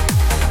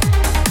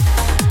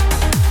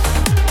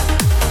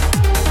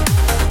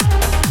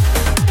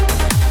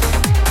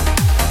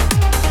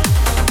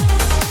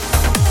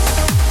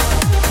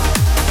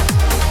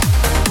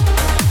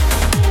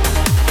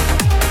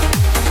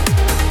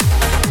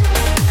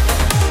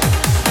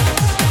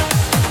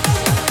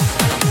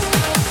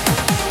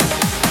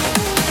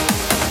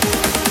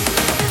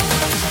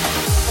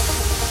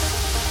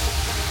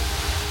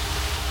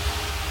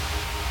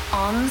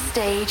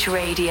 Stage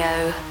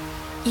Radio,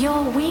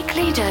 your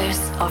weekly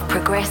dose of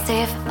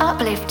progressive,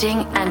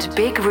 uplifting, and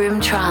big room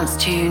trance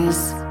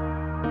tunes.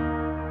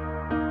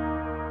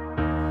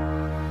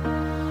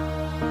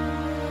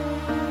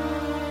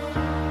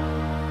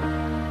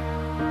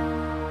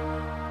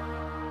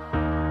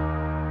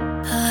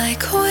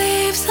 Like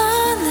waves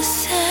on the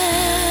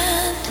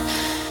sand,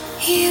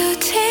 you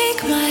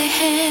take my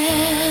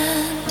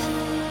hand,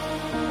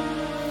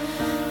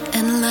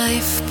 and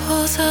life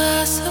pulls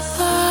us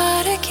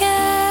apart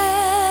again.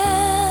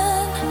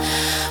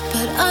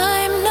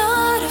 I'm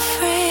not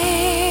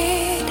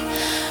afraid,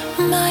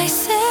 my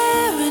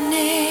serenade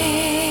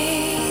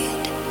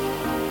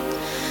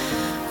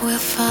will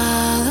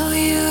follow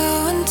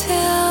you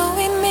until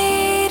we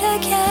meet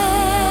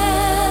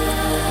again.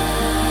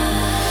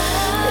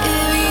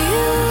 If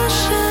you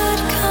should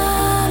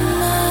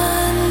come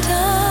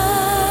undone,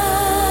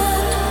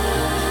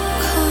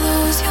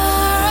 close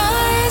your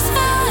eyes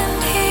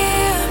and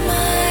hear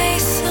my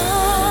song.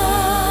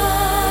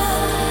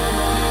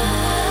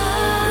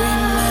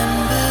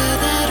 Remember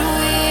that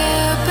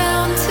we're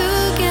bound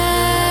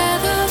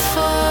together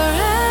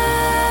forever,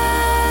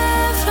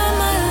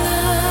 my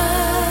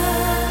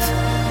love.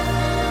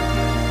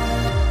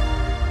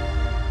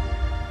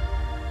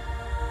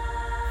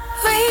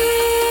 We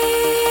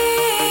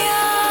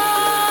are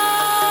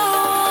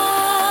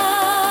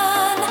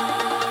one.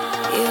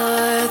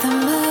 You're the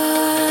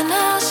moon,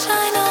 I'll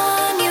shine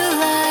on you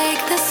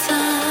like the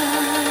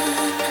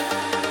sun.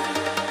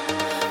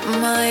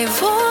 My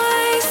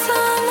voice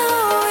on the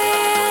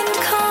wind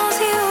calls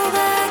you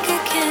back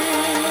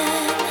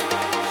again.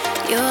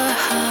 Your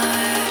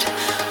heart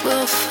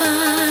will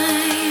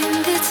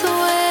find its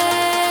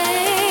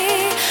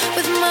way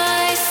with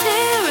my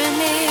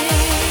serenade.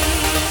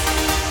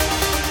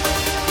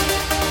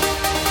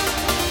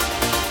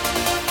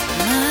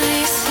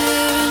 My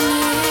serenade.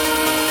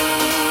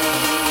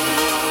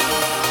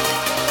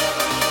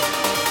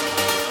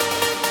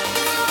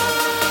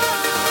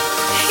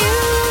 You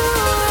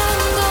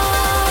and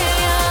I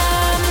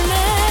are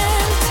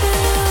meant to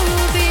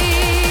be.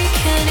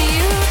 Can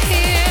you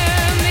hear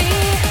me?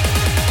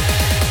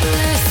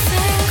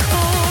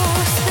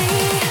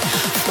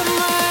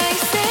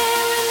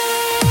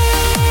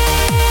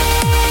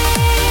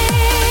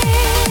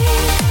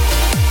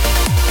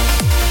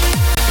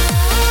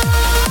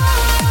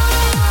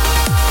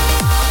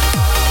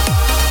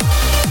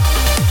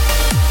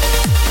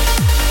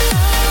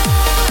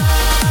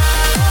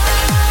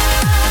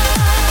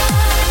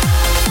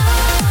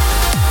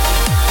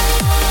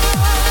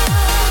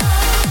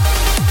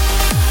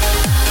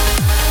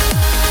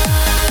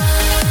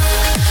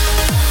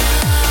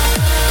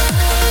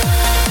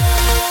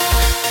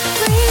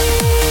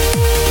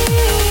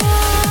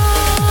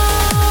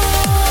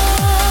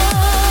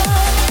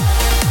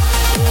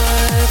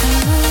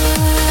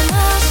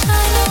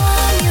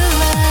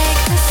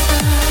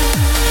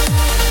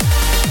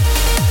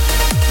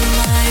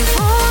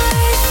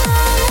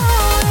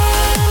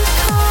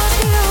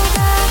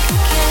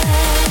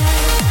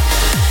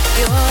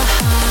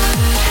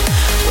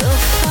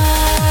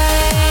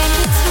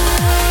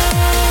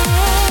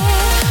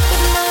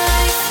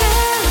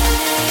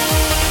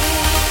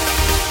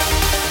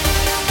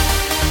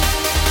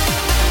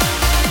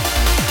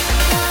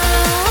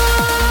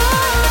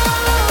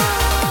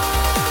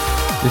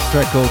 this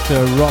track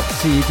called Rock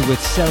Seed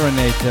with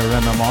Serenade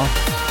MMR.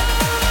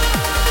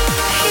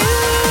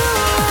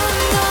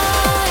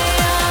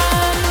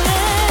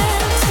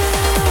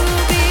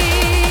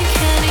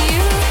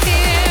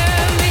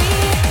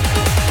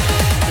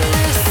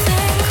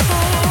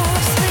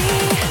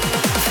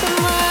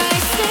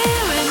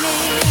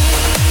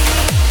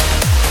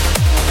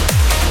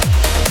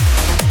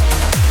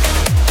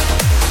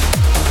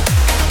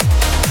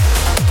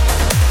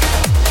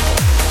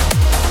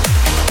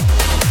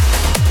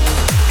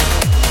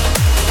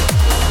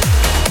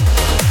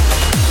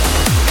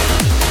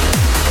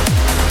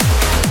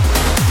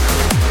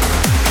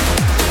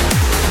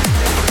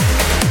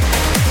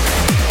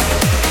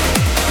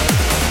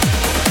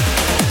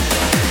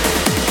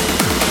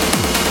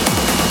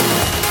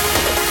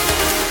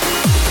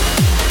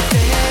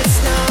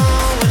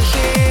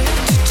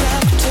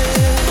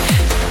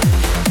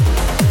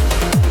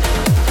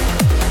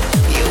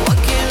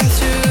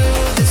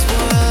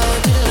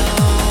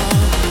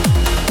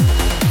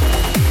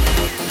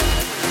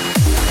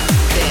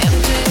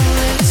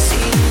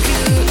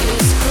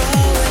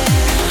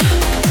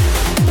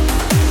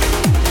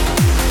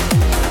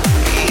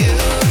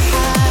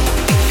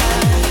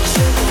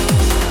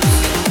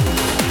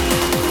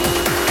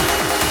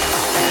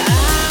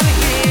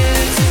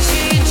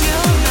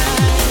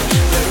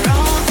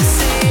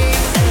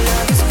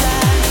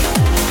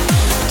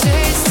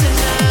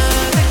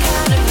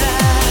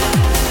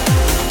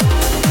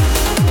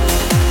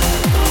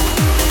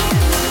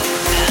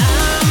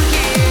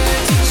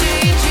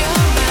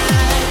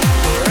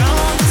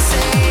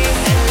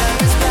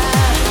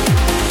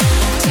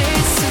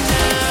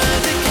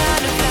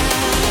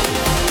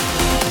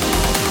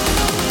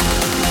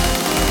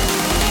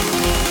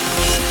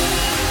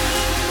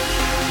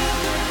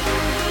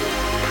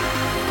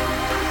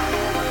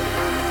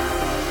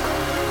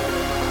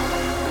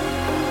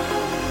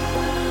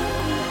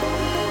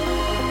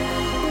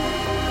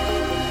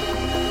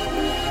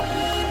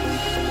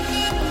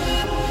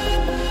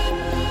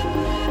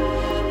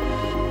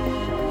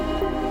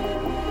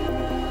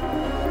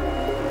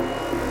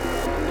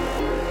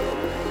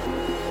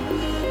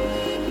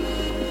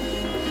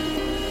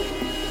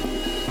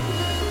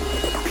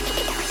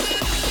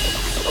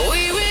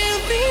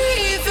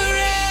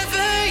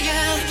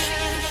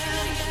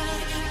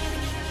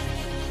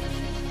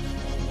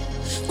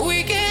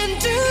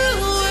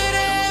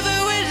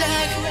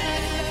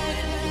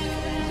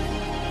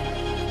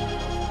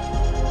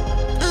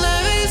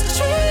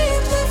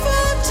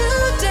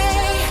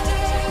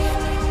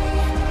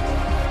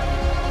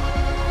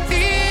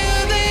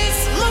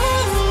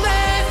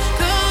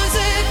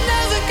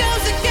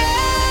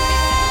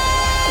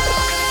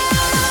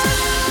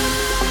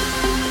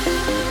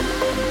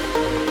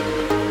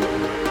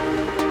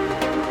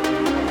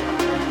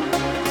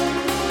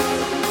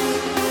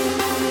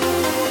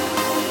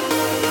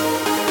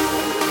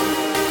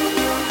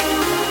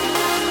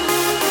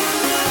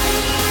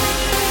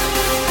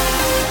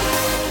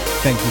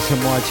 Thank you so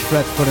much,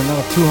 Fred, for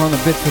another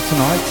 200 bits for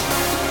tonight.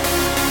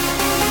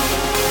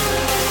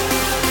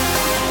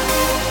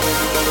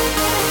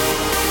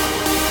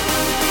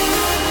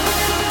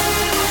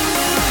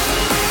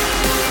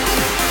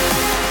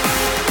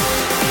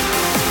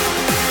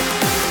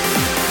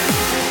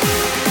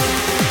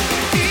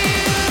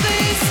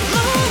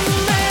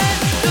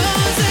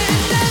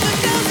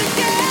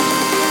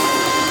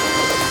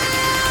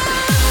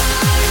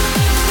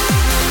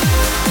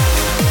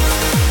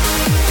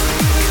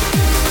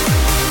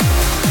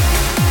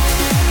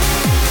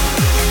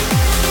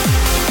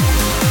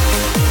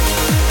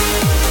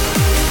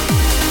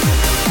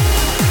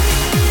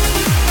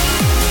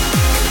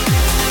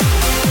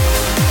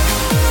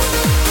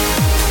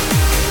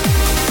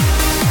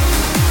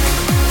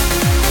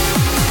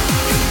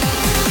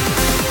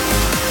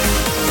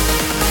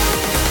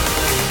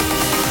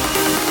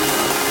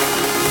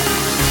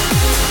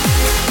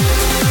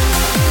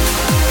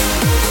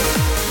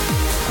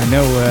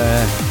 No,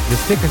 the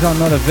stickers are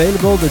not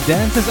available, the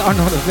dances are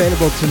not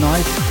available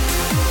tonight.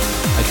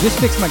 I just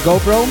fixed my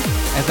GoPro,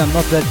 as I'm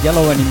not that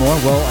yellow anymore.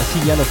 Well, I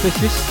see yellow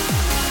fishes,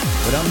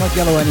 but I'm not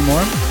yellow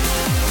anymore.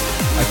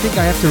 I think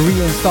I have to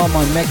reinstall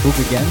my MacBook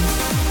again.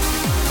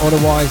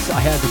 Otherwise, I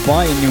had to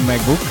buy a new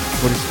MacBook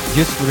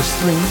just for the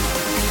stream.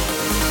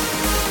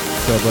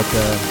 So, but,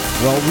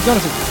 well, we're gonna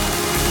see.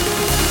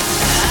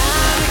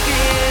 I'm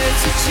here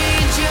to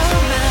change your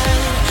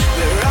mind.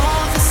 We're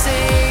all the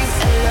same,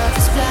 and love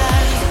is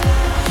blind.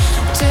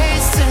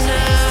 Taste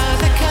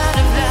another kind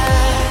of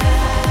life.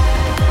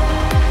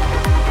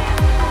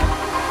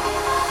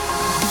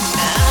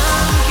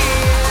 I'm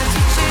here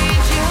to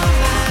change your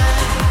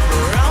mind.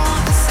 We're all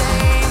the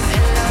same,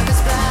 and love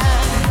is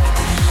blind.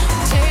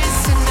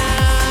 Taste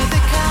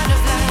another kind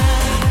of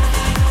life.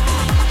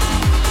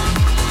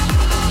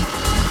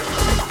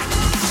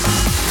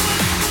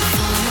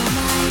 Follow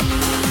my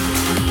lead.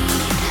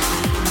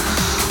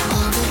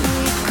 All that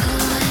we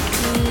could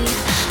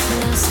be.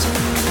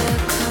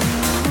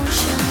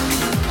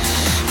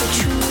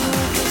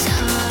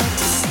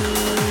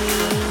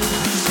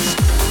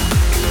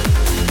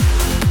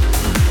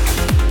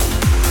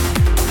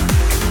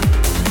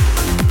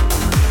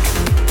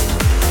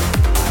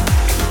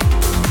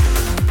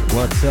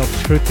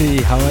 myself,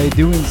 Shruti. How are you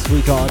doing,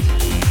 sweetheart?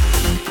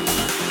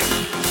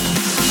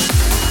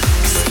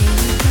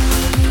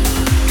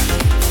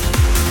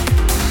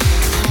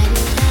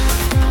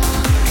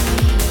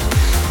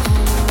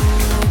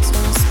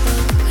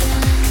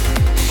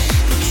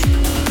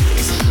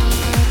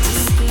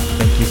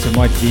 Thank you so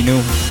much,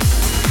 Dinu.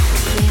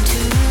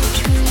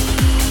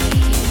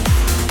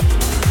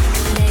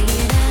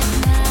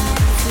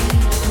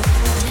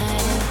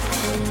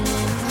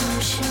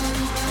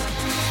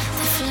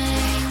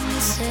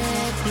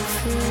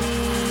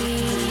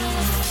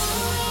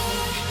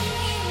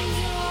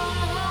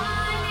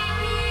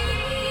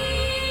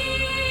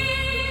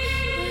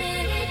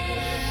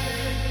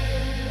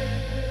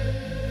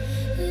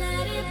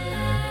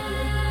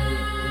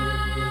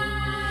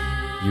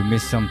 You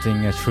missed something,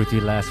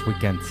 Shruti, last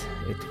weekend.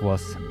 It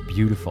was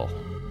beautiful.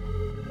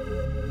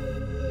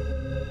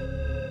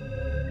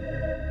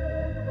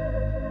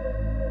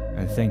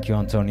 And thank you,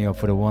 Antonio,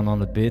 for the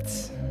 100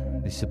 bits.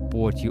 The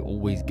support you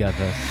always give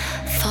us.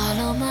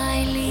 Follow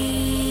my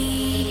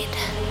lead.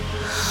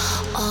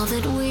 All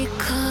that we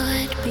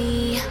could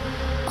be.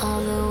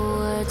 All the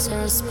words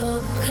are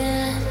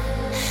spoken.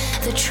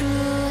 The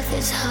truth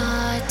is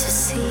hard to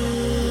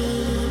see.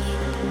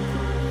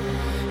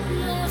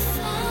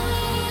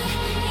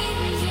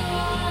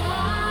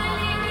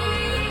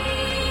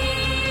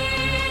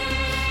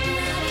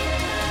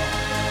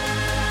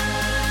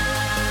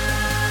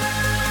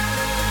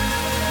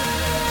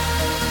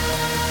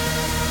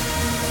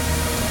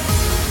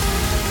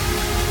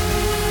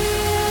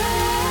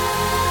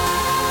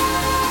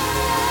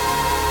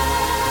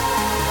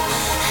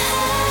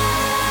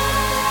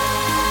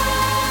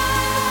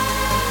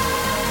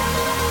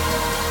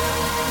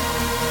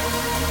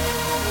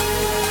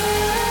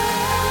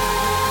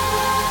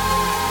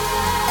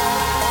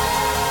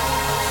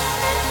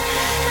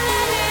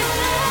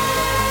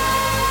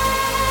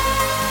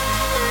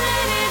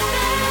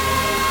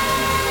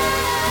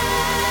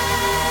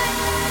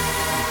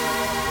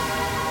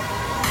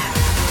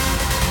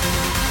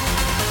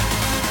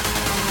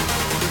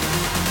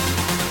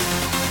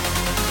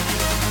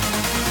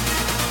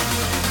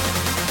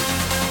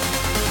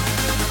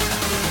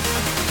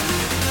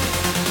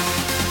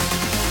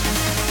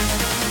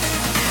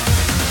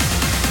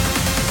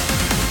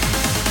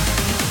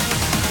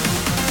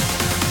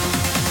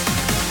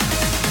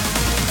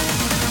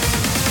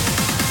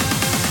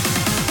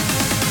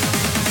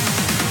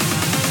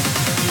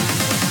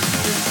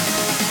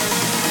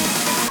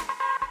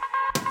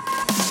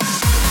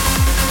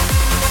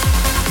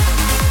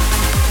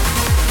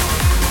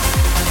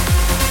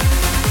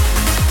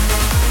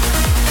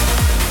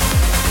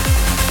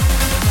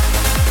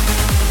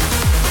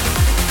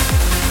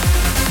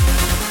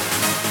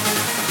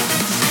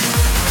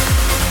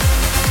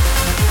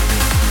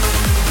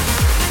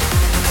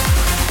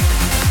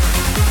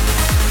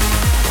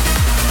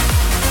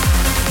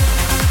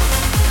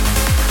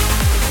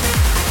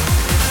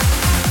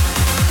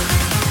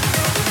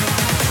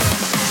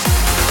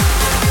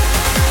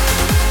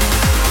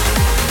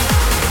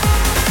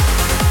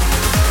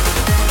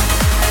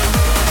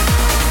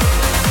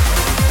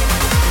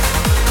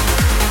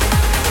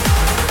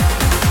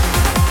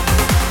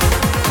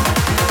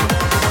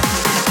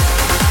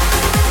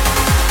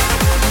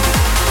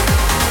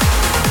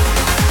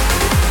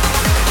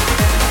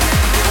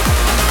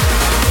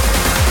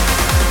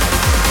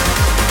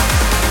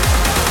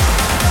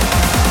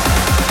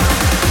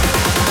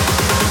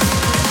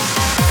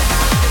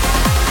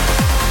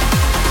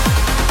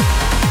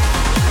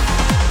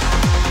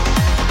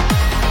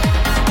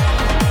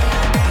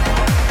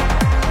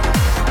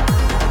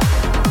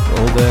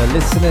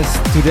 Listeners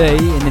today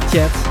in the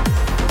chat.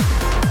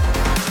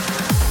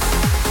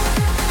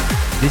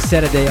 This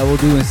Saturday I will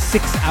do a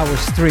 6-hour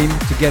stream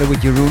together with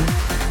Jeroen,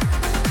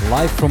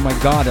 live from my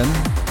garden,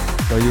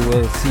 so you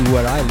will see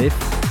where I live.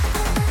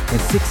 A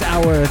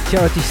 6-hour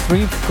charity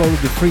stream called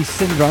the Free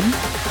Syndrome.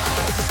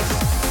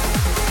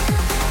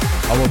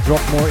 I will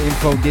drop more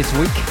info this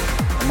week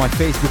on my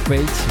Facebook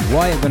page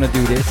why I'm gonna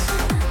do this.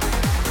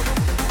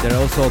 There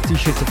are also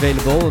t-shirts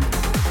available,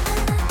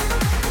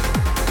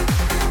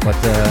 but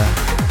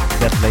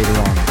that later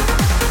on.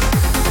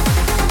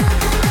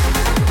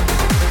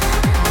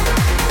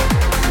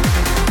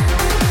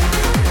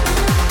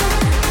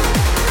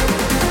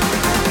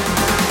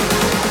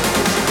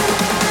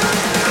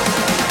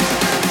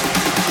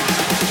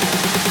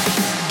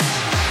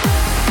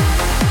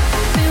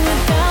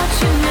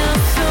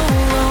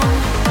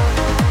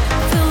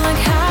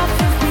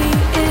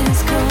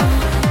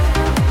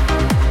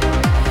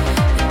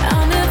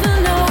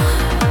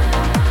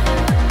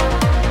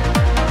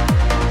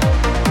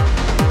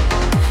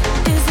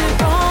 Is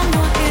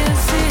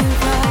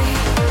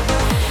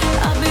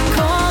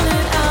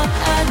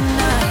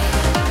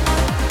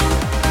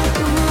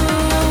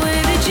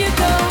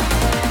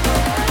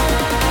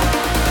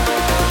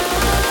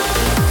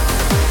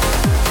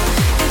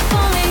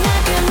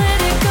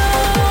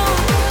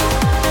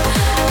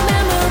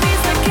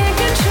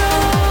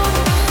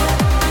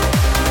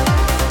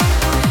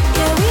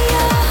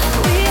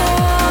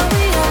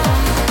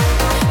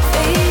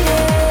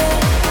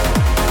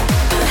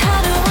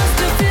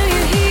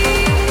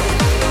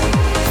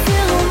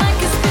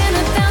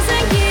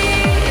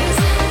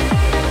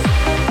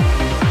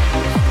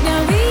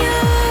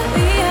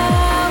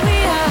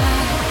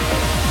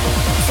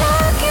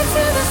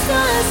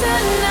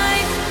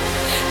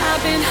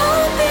I've been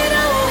hoping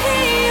I will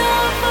hear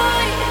your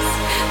voice.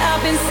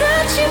 I've been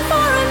searching for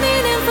a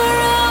meaning for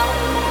all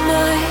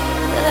my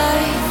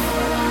life.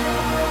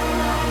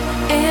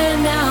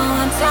 And now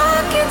I'm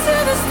talking to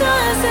the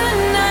stars at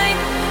night.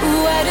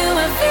 Why do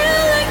I feel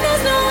like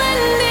there's no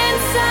end in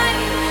sight?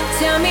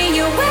 Tell me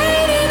you're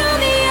waiting on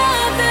the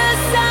other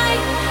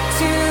side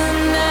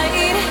tonight.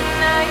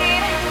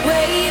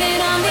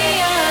 Waiting on the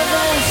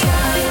other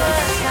side.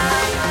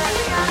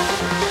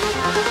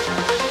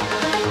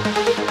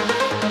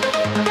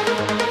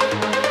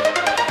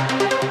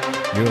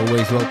 You're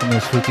always welcome,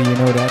 Miss Fruity, you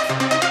know that.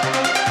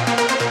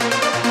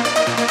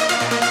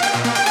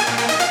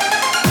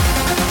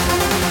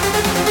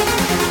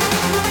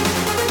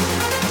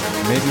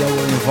 Maybe I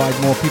will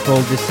invite more people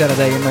this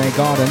Saturday in my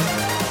garden.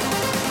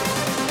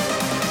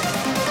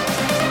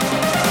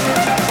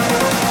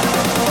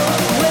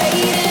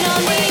 Waiting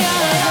on the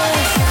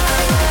other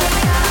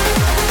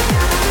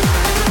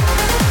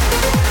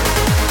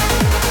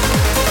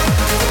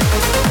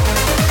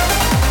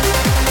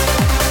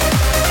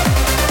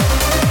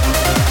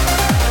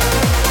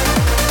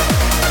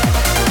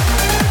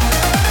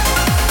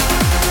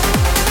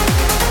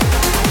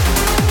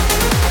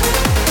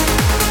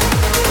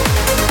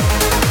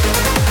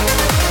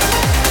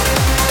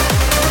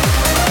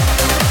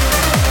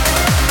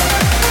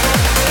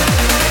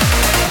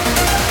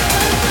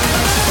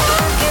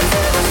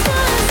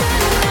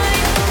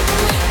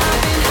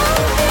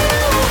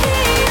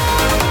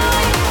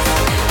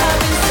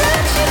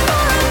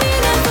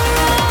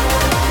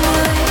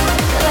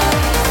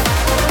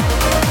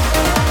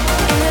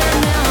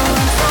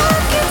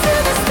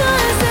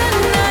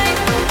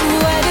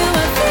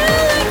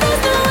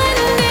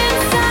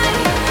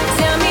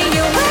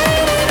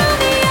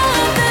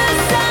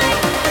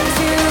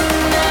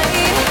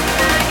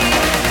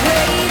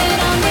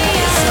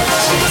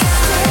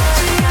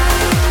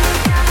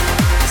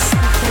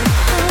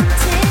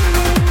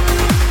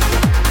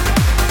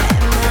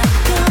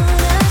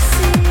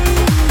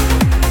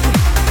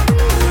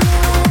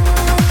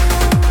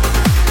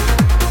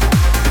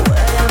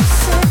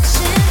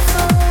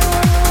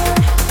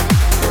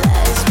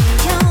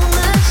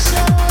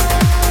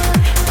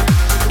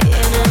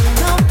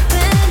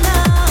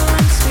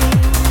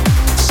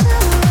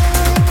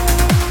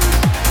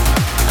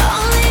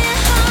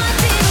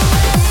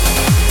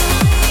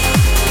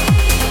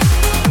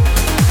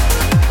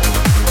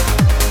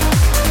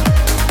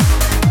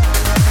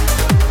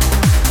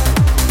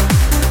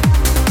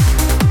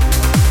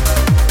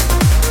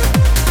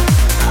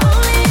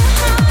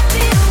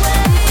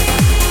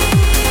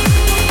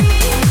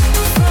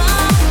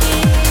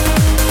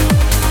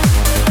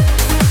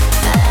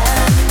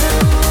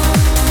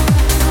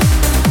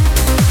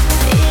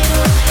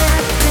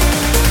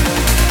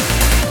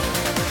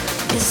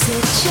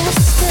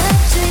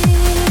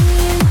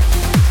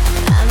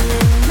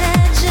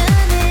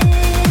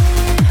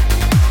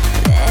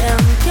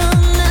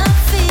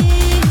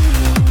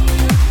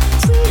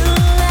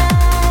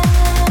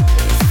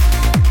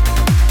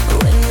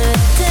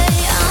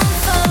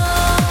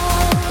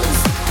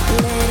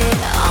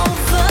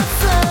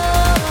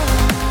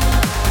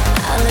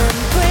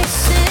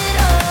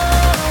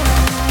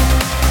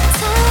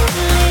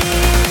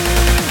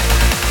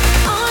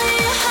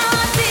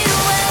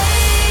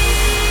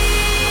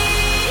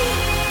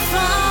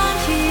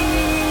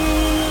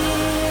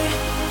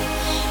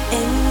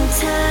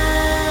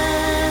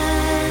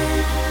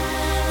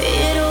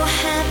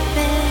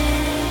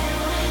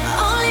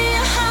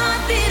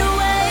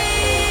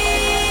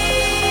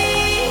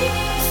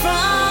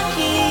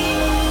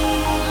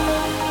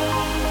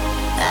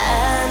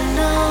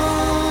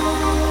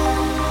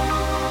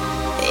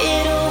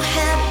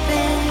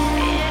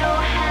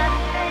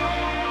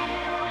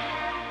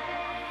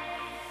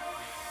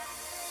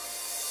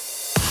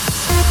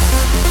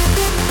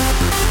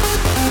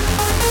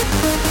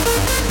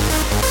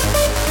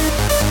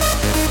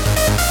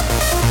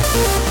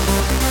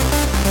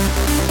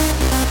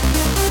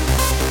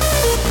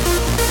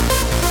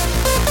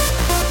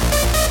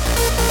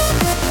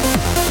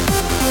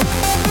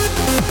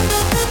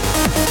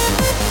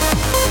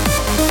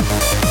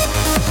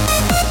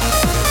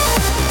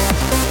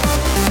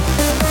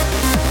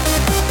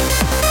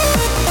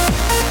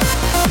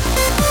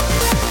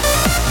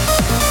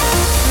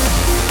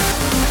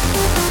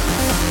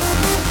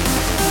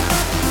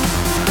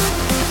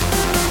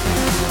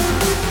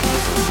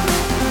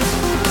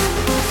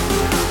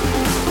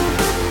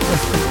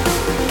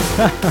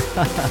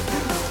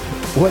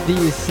What do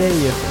you say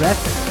if Red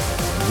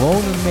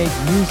wanna make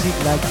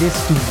music like this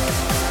too?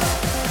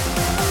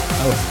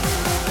 Oh.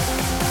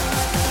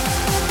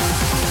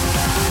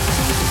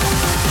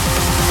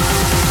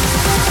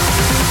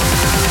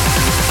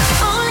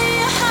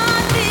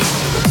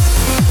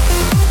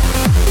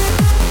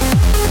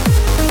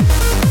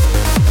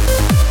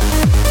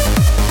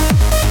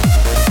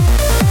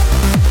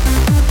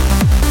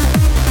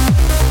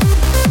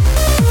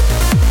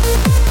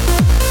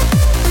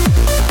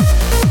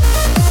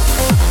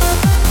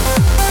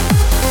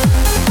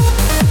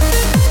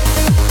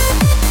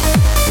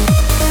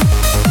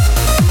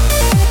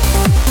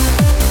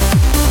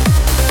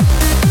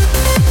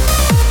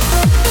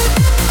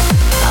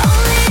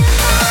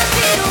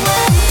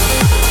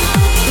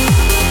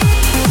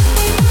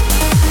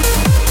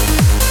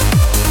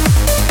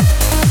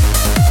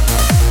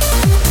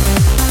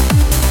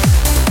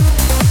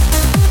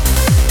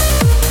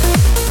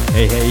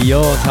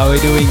 Yours, how are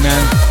you doing,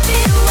 man?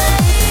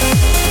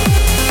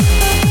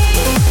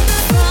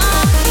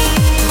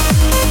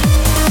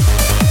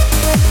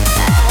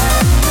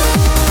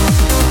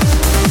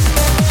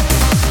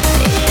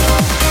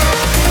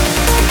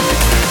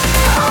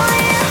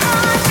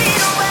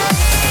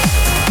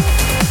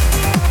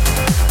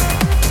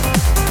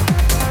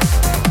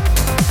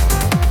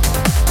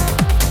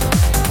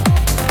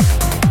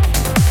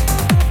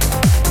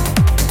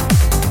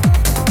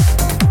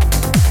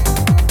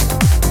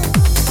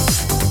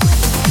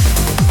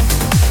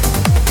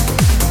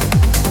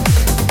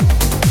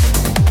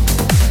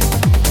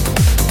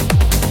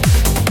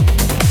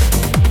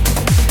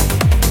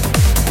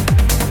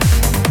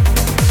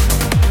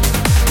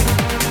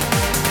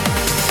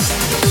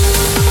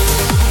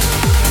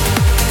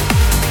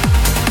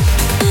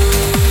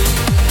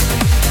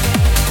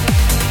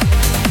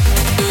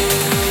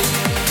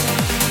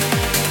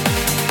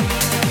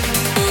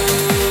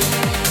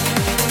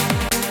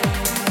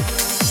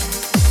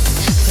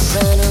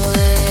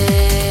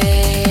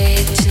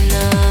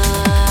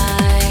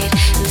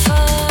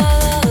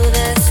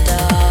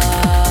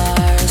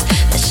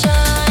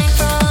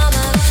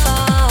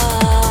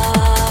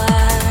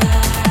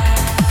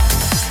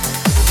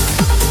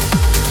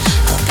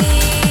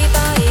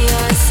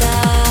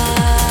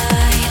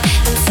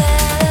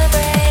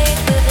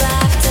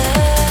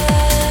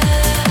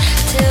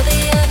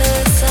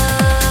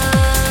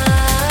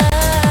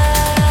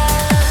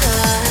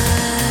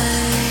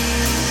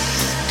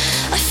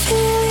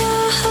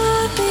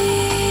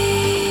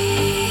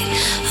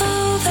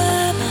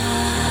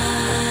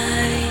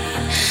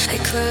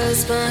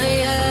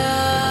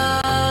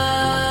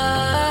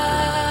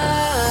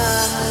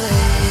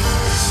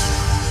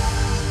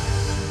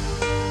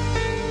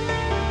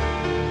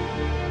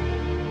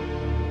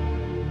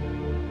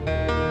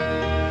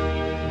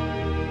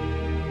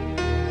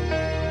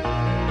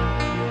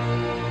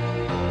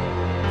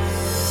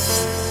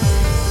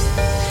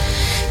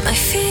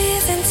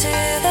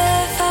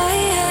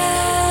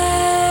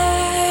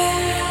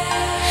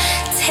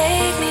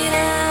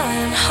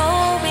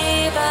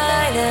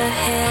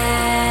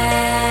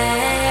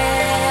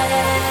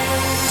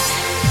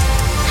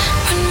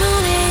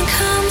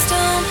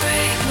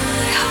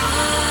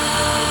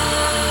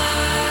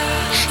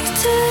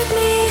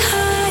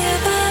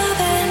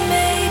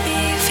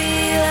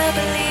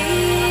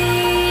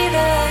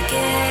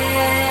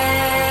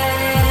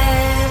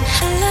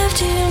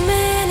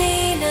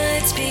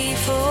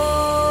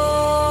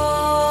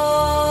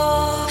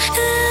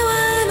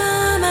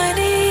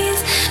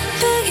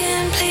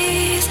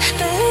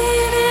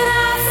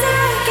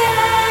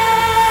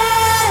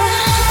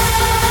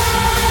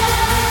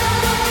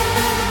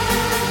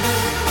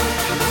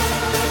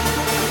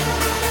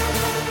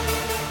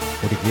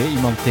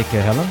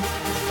 Dikke Helen.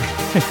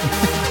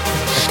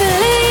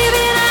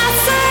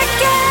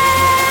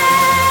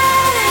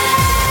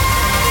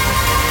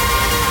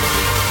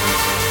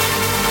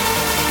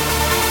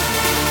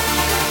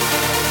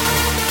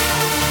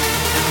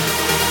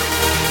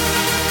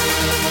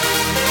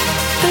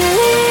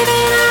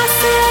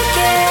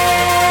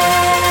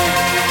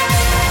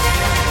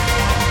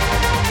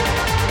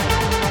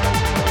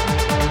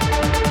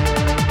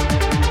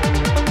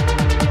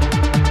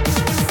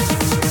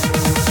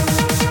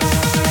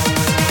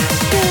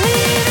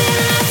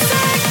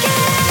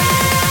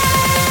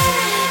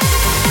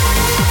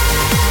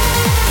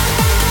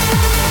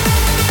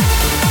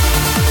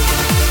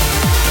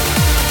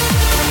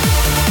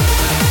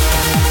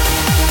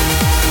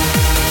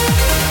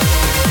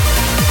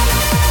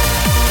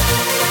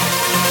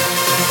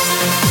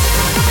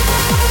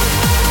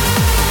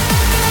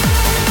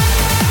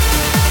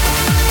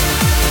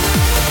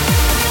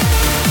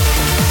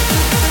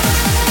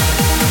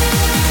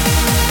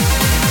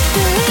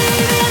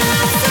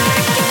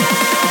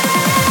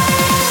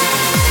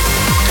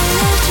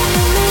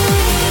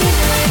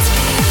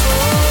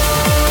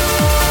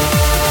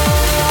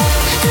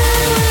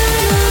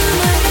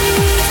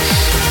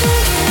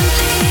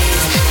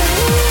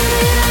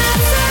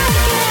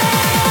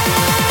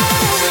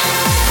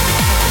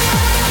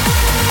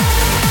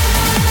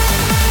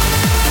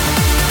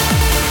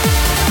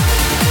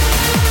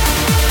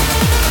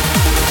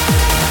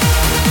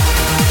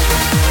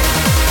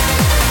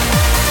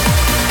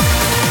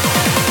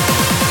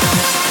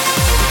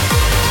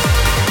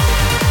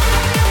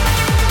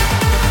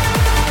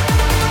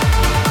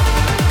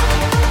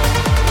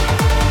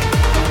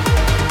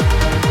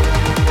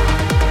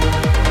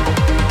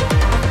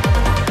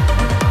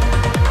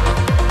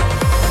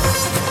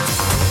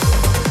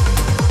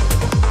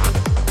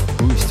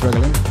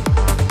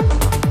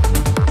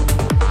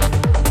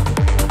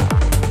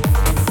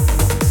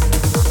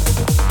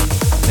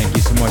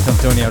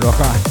 Antonia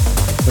Roca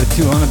for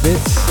 200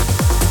 bits.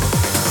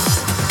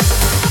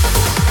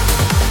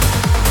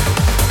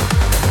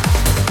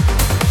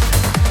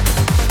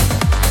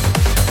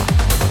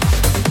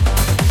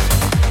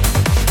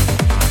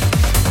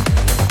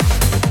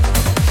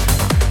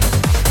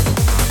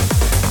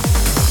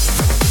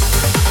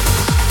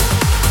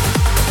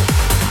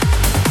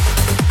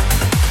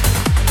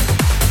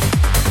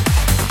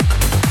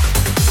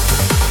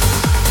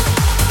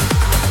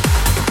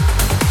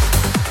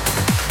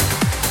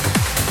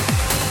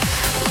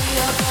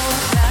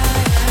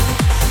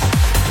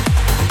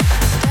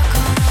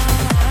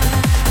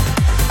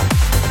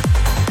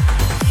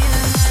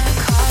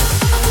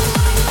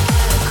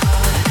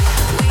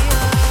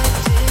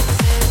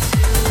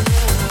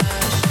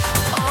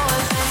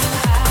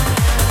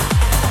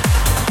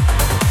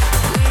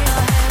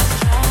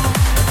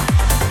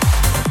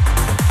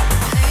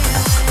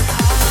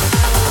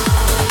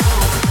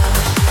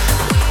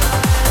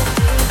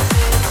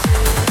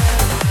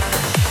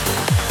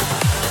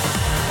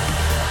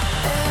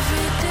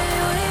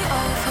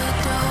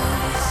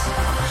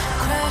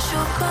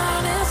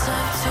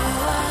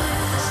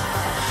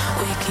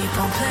 keep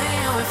on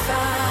playing with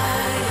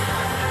fire.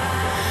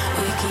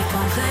 We keep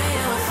on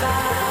playing with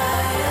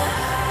fire.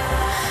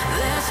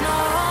 There's no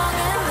wrong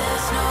and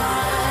there's no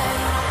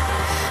right.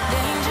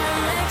 Danger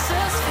makes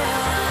us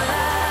feel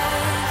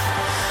alive.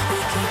 We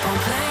keep on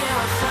playing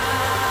with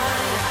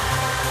fire.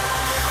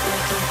 We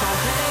keep on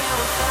playing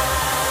with fire.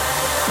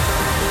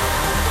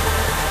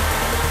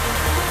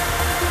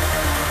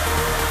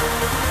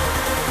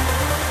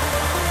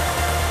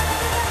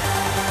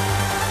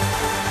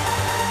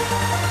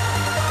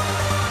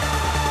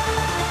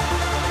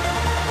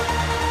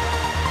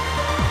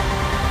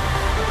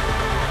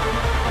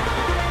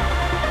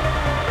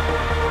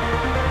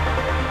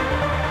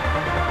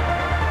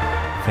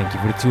 Thank you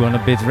for the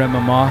 200 bits,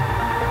 Remama.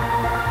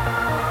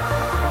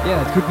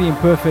 Yeah, it could be a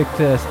perfect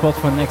spot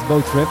for the next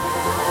boat trip.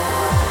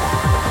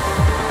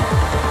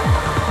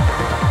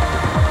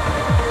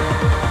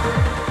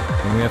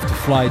 And we have to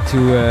fly to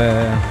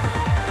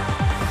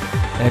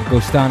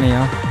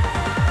Ergostania.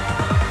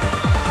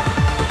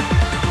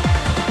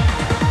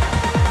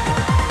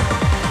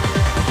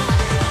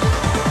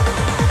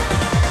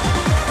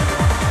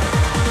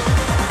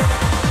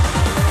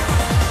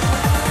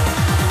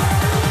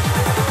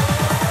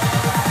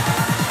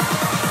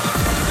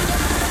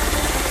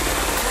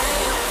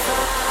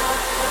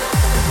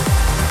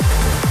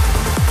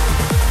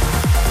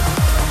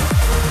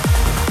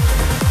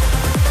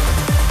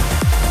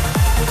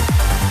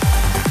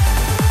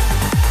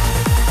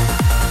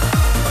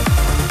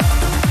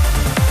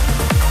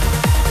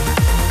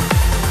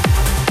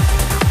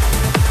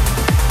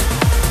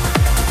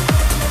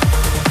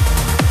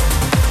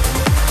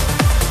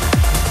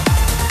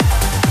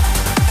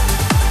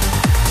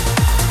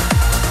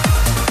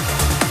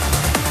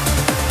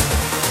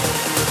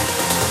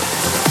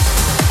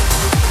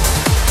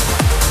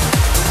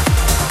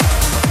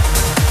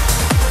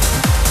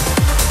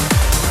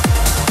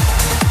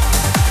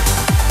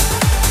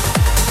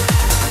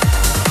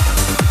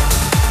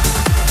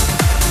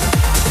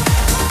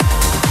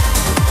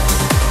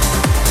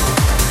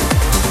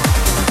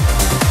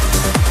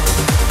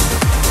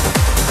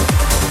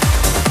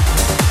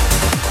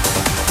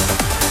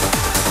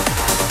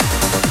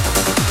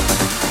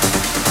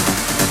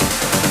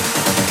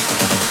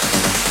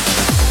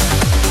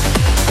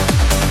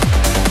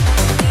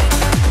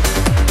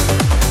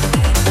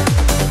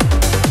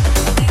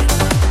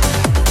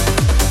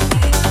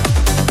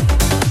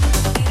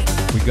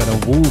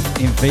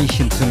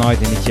 Invasion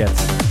tonight in the chat.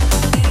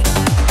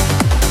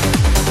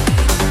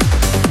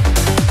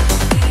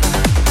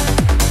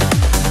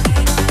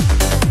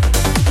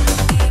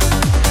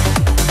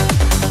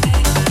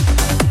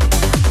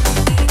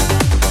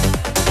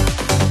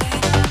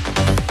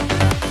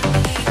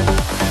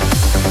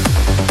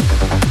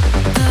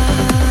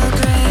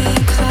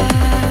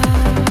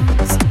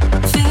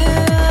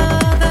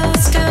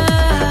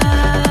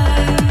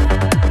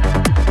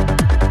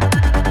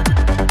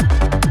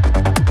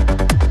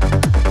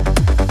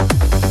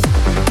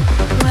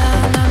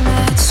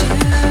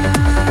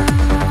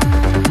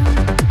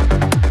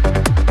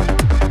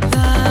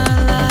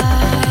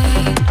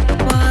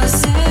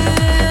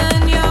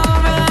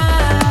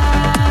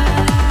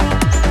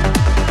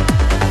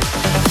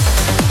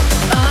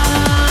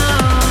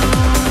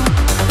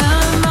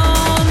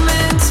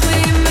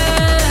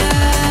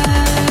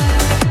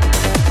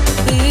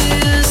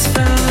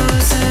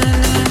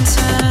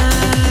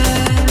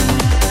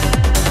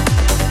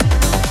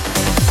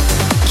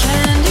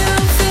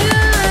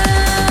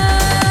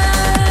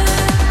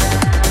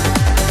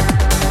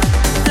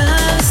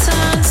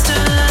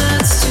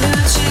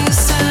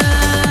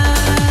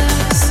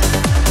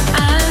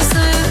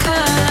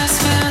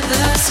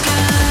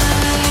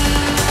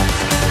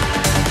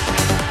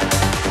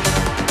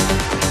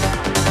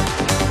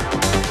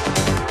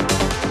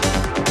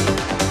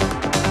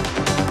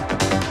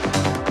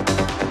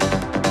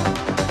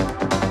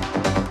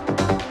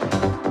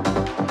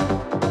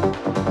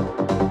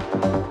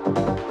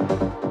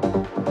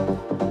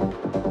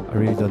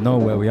 Don't know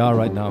where we are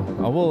right now.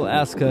 I will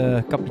ask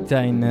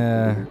Kapitein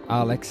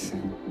Alex.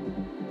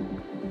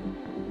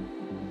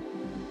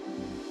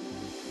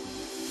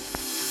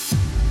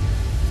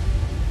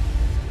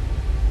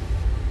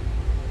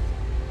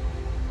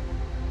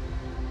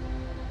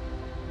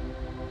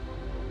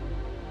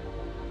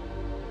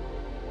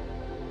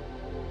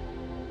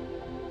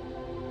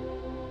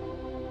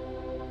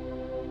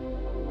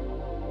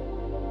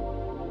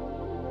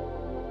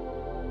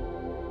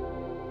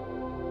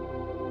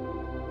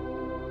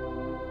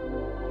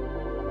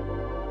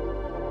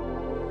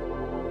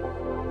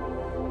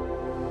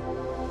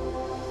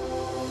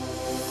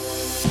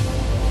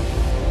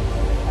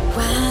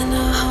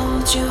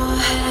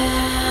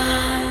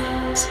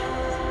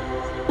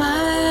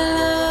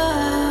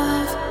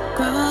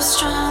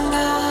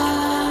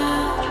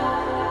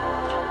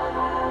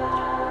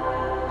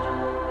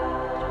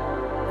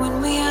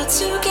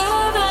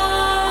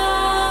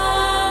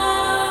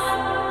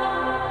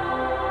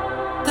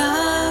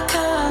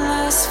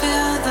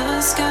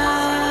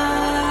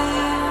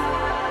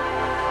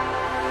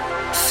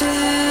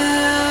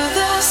 Feel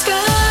the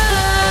sky.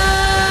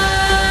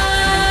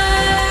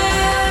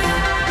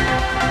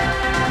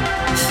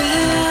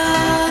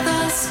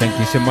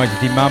 Thank you so much,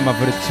 Dimama,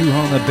 for the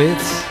 200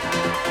 bits.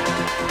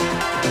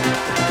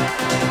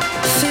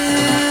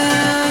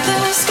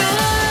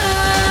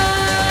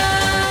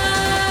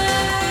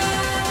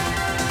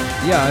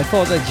 Yeah, I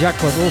thought that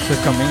Jack was also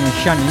coming, and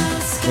Shani,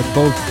 but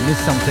both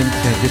missed something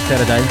this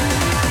Saturday.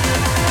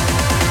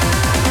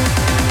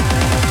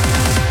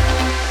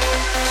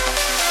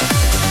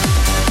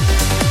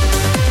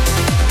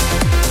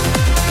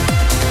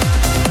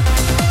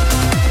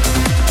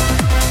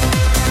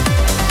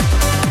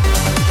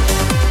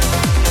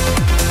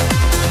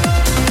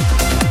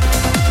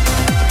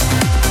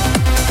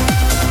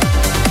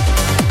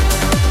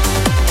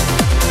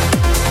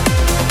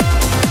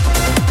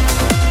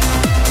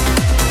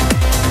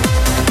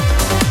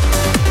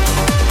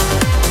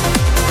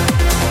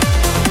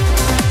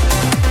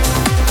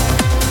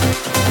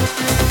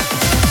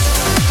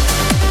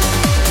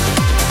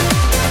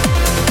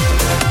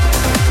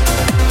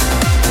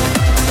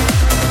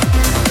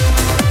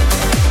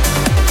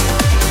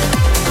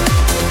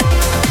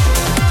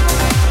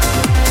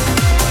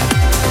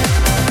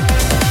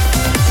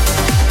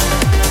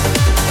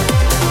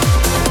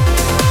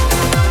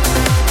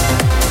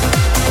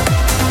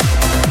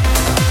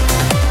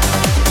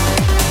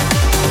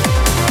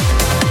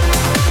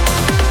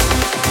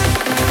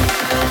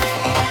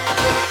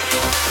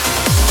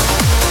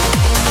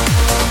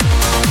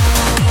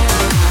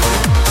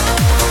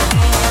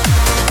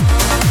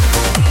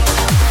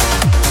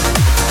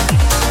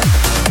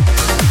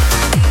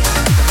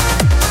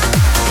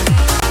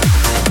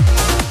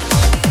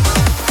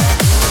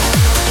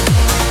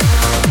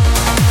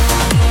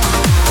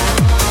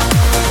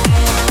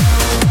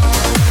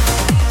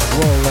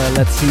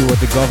 Let's see what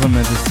the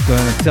government is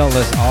going to tell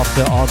us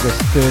after August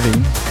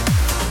 13.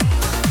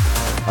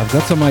 I've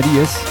got some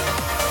ideas.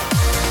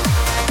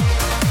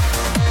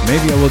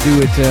 Maybe I will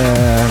do it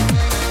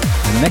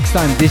next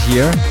time this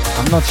year.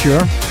 I'm not sure.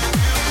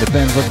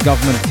 Depends what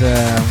government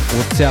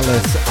will tell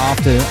us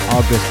after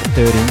August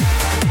 13.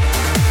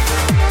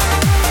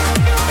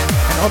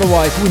 And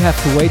otherwise we have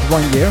to wait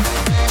 1 year.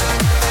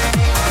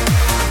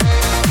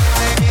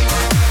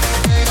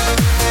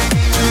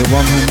 And the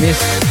one who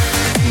missed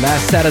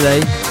last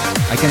Saturday,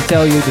 I can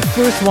tell you the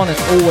first one is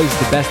always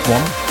the best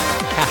one.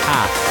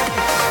 Haha.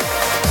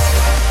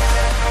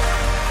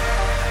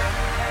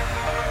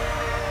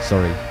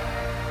 Sorry.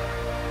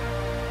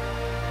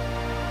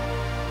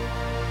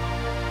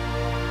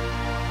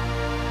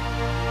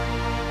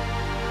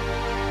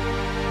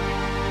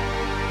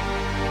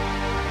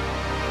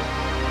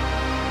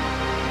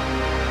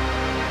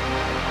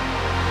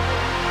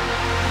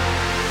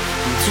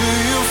 Do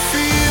you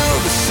feel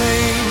the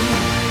same?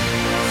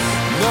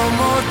 No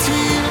more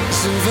tears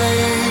in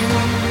vain.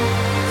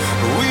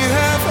 We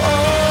have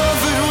all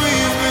that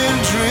we've been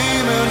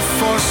dreaming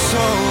for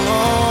so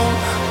long.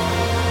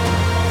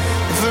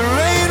 The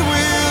rain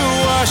will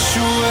wash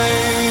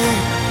away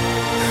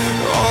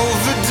all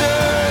the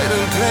dirt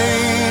and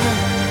pain.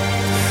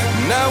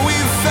 Now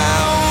we've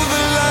found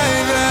the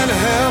light that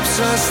helps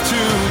us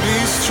to be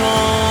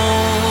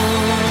strong.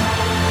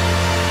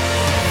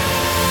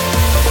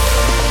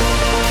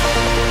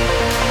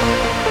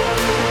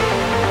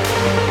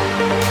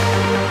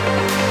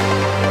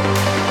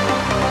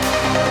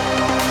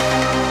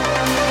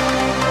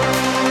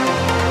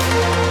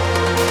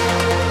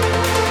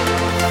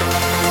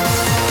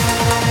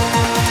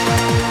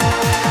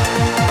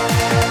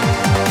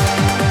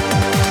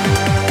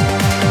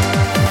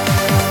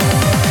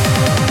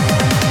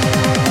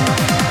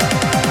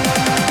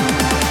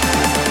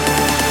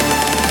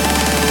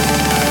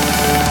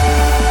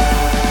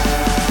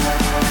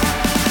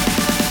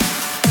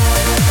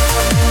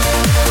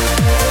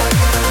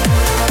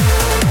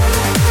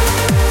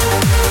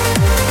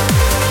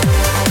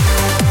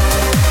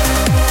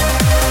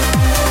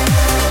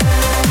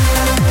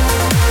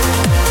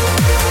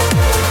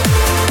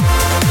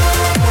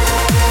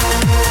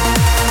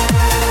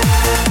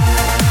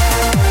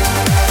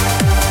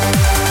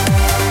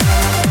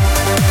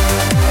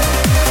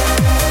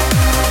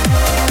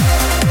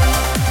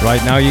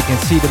 Right now you can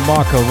see the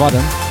marker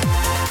Wadden.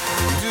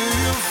 Do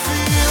you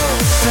feel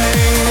the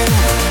same?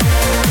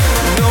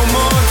 No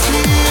more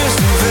tears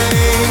in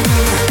vain.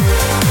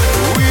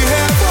 We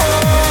have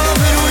all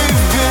that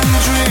we've been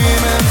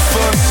dreaming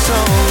for so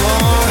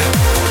long.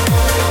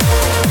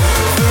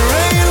 The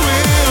rain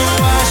will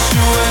wash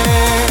away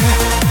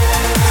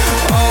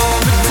all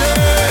the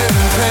dirt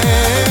and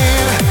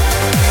pain.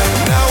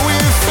 Now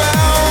we've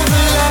found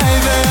the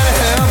light that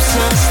helps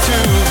us to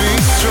be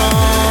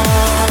strong.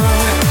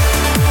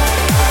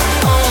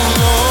 Oh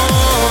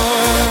Lord.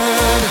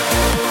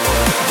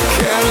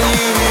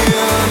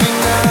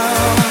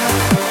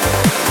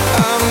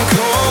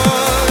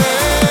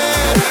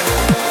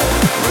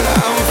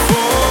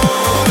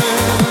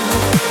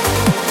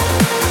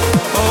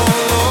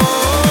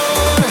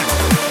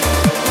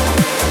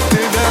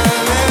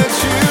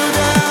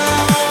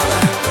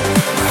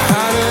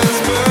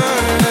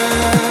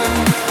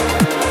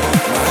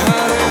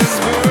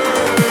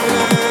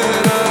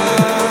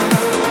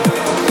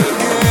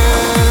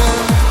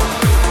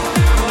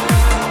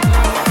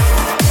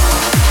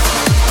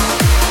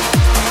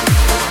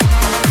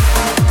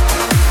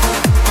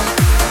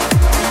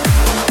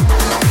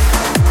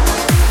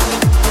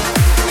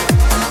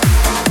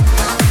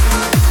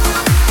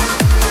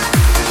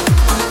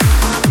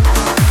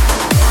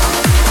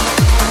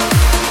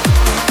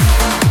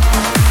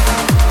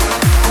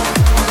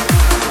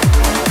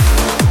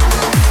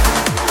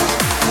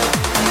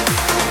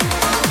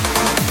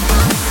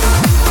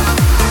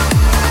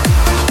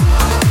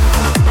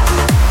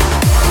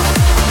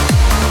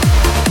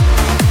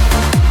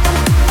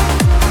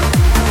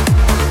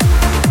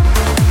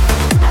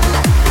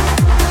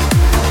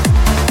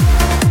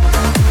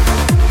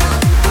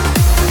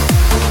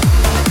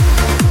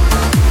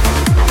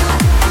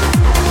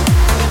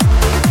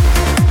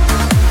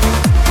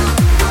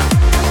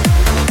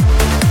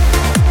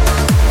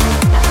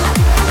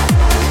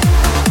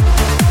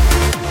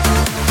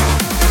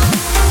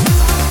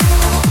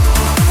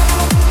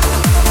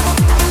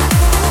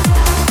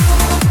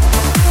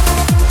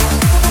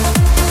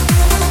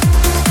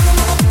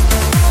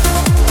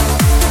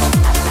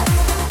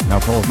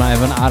 Volgens mij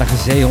hebben we een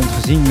aardige zeehond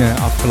gezien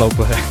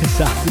afgelopen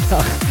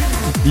zaterdag.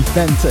 Die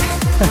vent.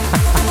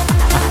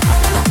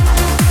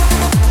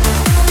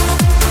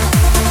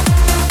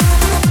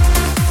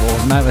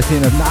 Volgens mij was hij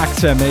in het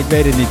naaktzwemmen, ik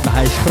weet het niet, maar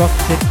hij schrok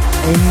zich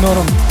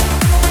enorm.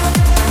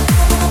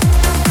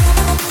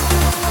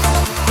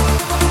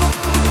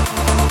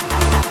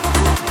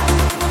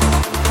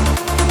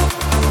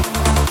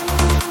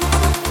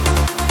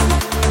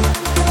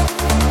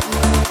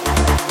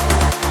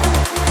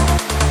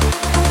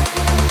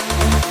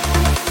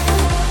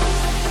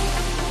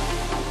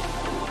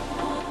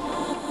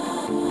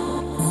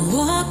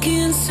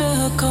 In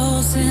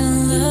circles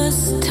endless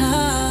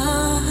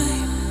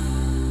time,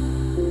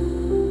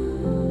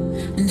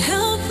 and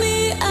help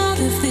me out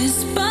of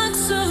this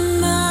box of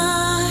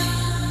mine.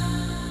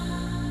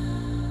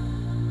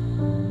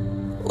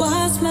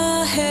 Why's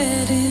my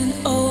head in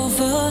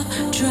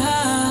overdrive?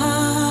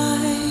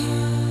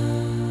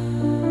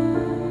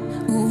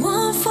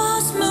 One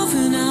false move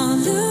and I'll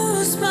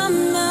lose my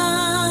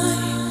mind.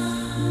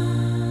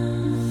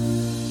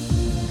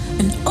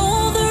 And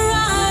all the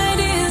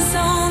writing's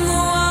on the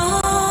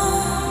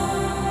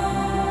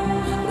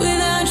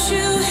you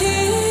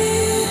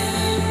here.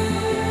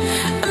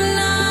 I'm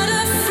not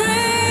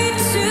afraid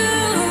to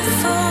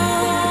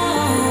fall,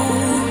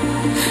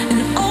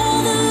 and all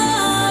the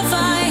love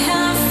I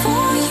have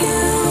for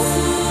you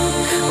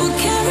will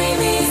carry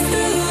me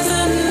through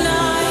the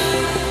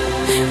night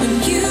when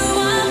you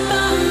are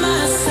by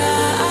my side.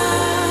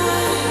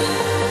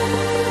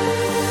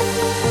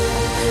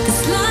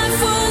 This life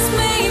was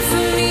made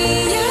for me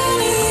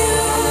and you.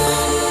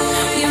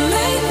 You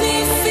make me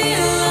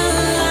feel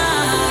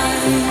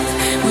alive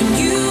when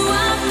you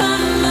are by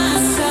my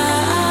side.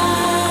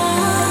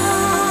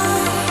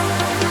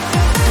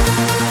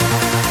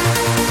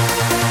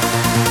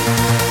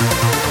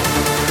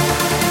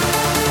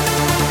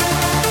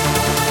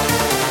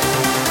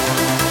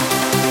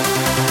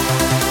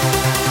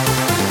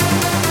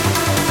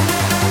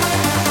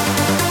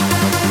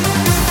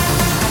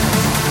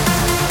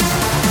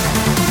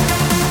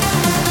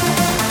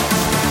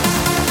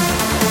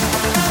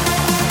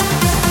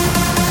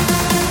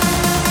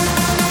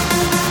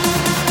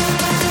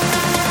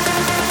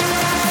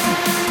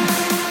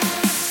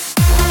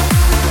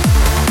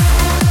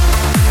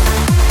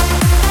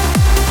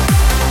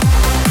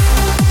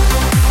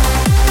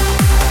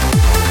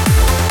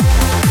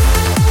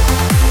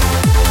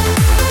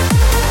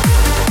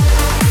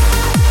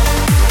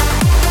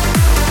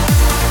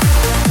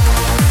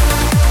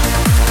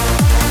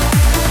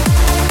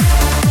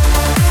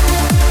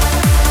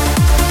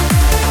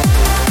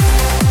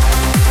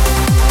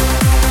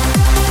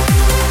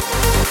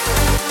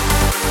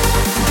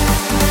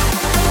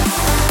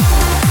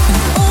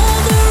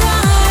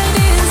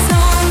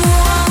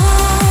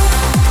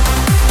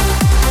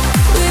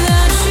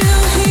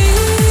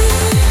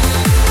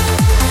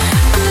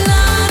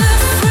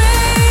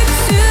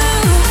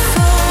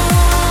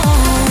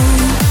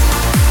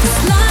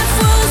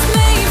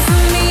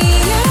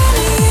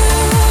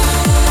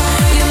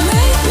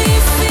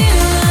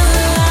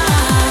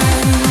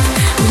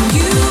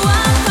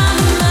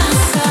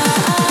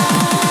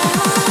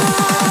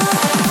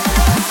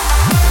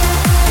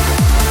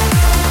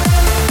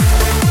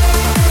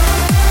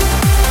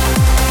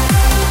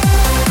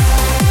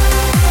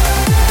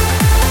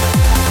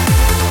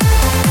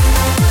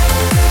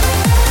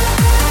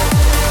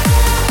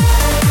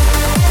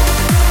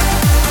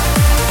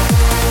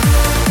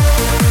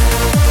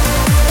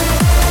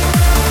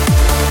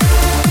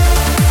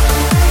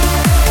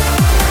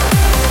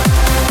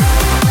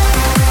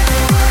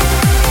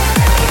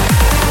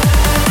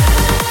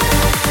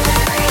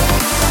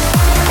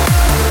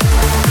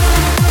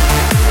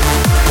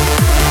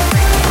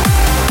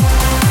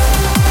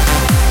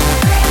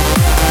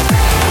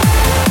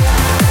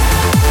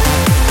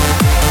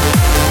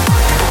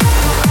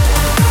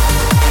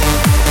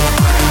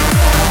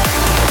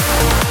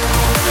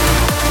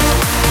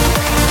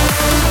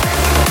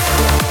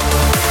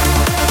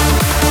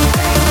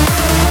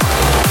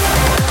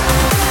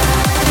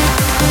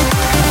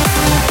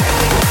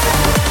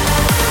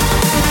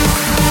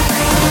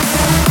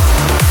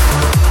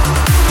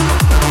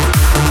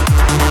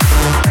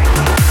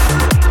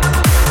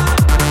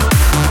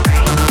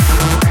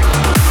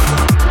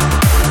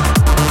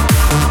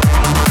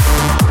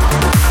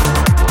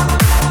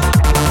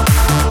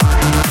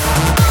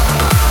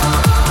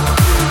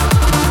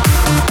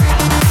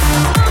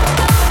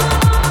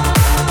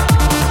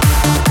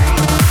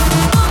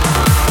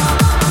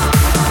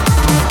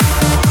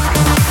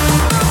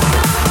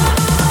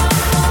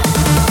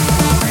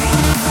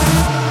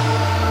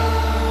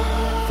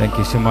 Thank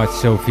you so much,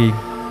 Sophie.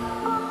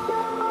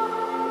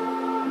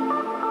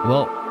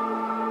 Well,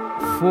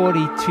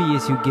 43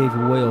 years you gave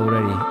away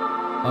already.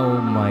 Oh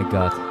my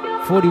god.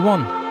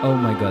 41. Oh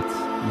my god.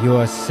 You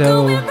are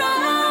so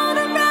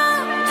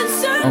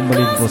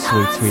unbelievable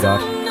sweet,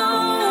 sweetheart.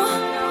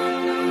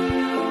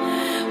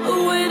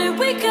 Where did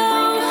we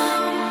go?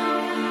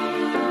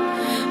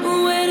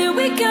 Where did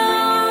we go?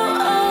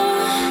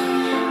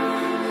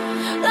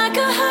 Like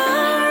a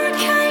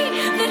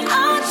hurricane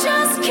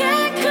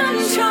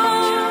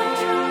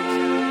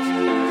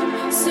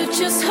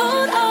just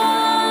hold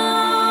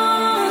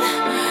on.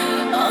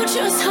 Oh,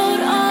 just hold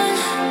on.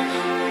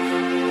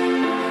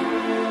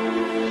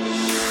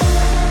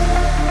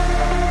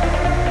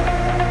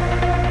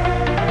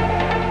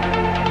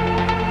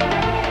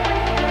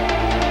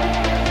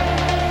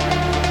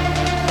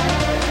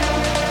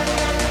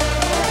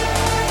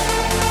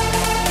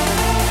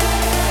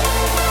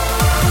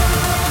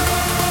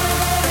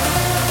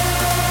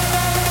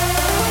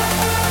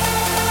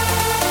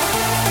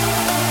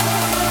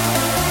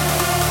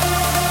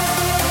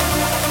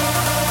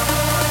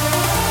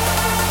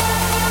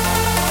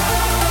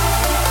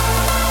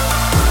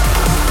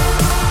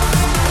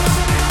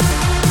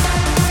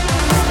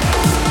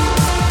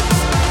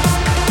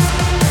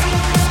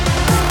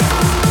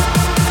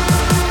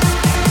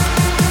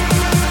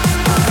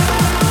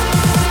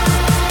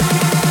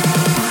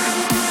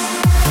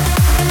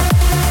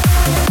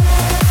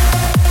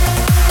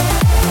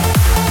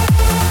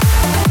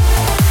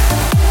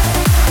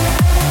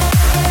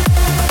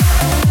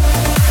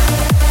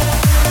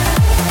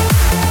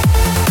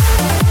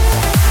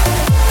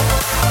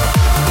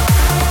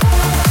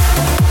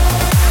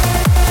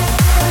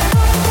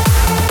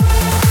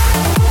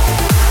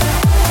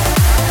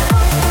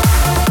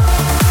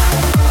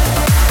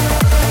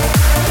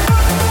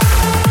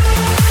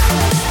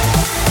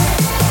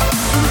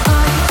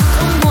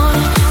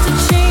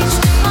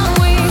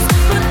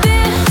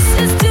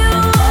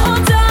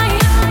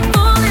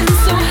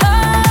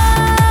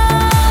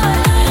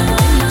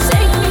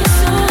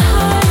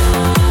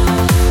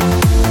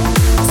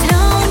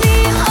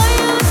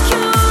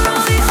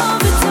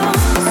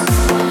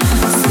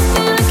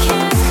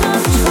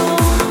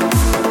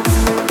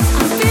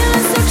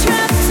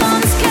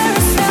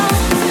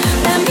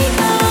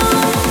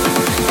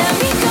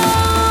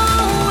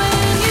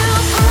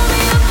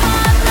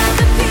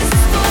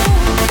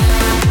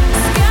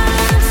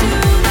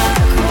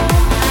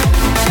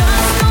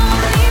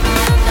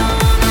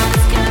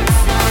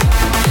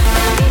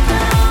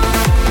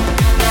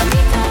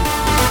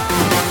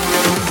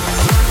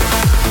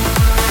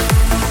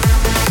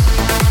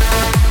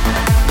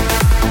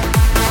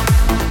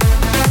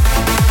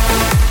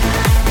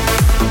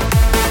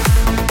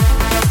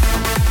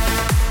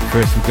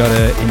 First we got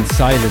In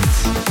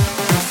Silence.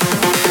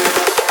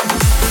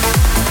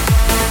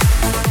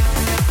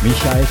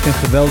 Misha heeft een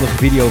geweldige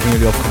video van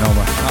jullie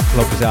opgenomen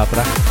afgelopen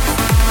zaterdag.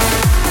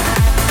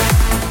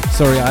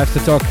 Sorry, I have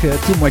to talk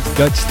too much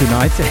Dutch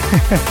tonight.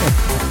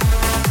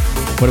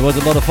 But it was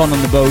a lot of fun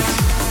on the boat.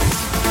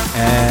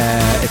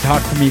 It's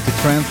hard for me to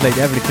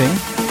translate everything.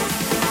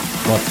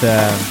 But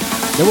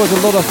there was a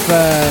lot of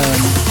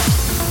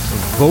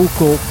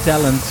vocal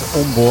talent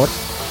on board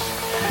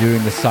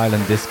during the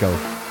silent disco.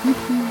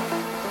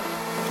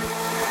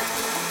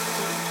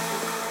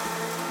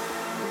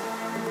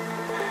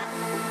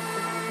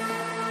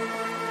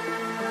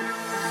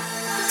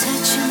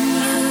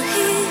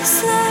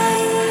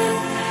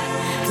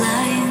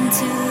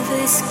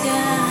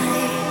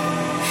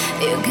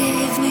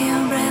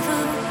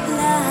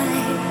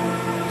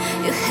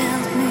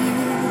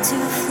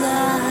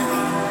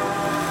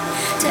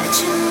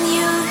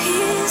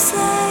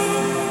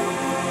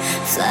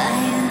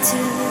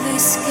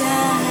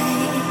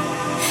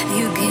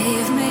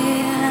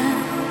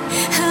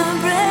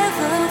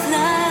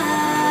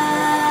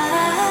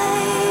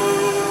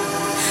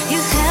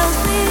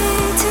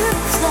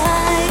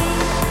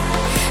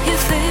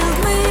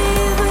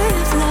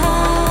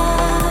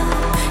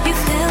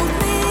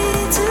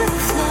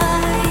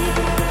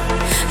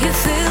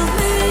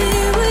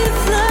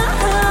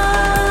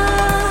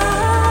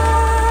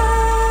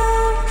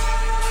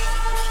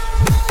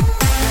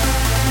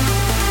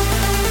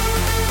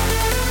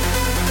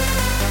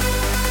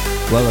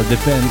 Well, it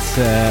depends,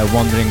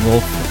 Wandering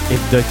Wolf,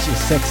 if Dutch is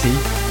sexy.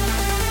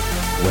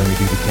 When we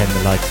do the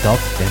candlelight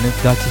stuff, then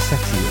if Dutch is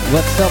sexy.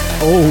 What's up?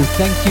 Oh,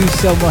 thank you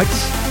so much.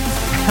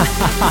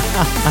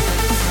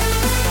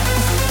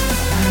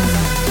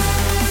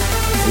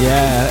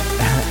 Yeah,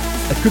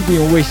 it could be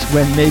a wish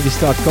when maybe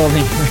start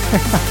calling.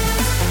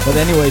 But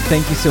anyway,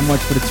 thank you so much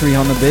for the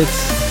 300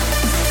 bits.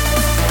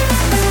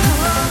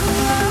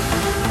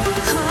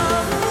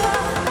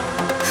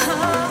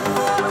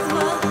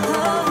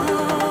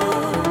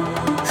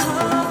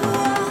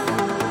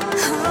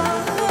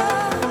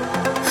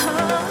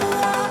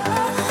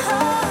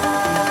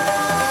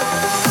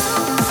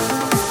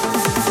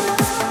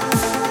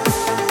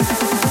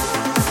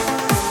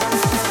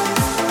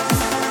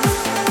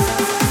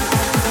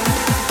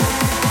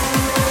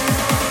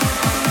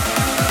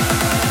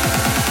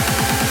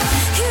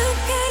 You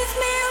gave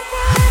me a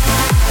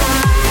breath.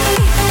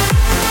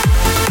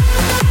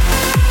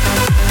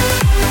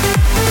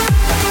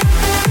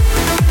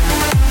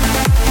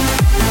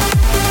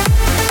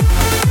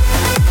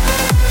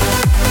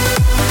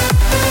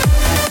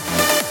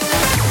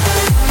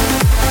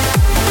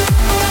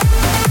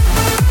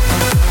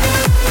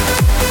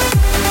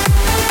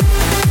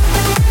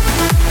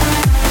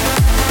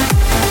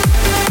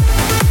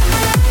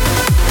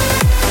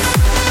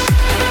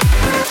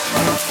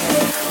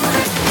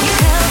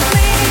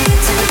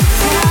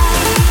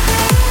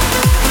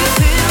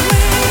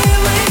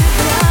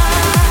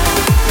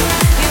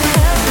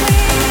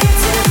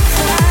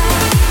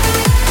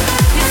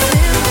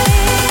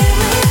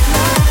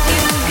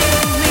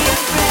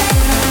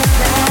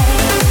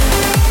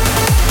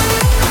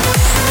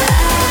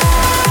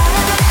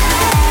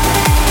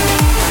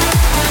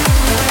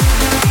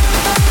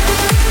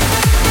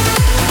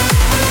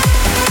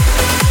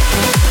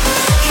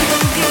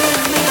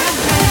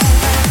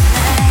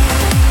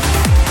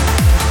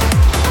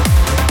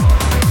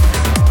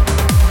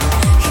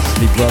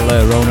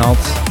 well, Ronald.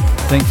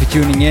 Thanks for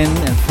tuning in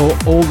and for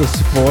all the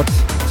support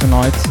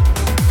tonight.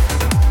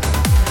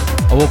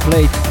 I will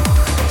play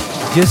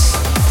just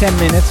 10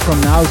 minutes from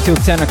now till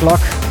 10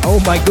 o'clock. Oh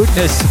my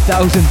goodness,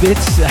 1,000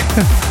 bits.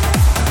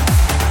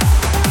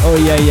 Oh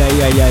yeah.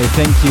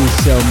 Thank you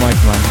so much,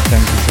 man.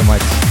 Thank you so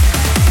much.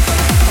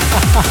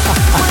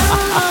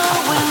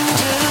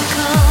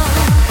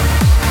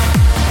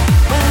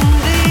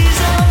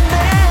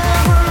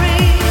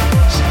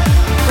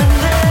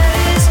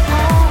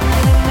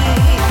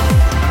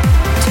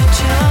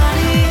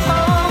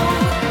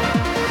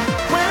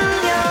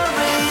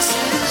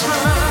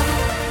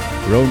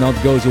 Ronald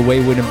goes away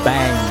with a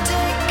bang.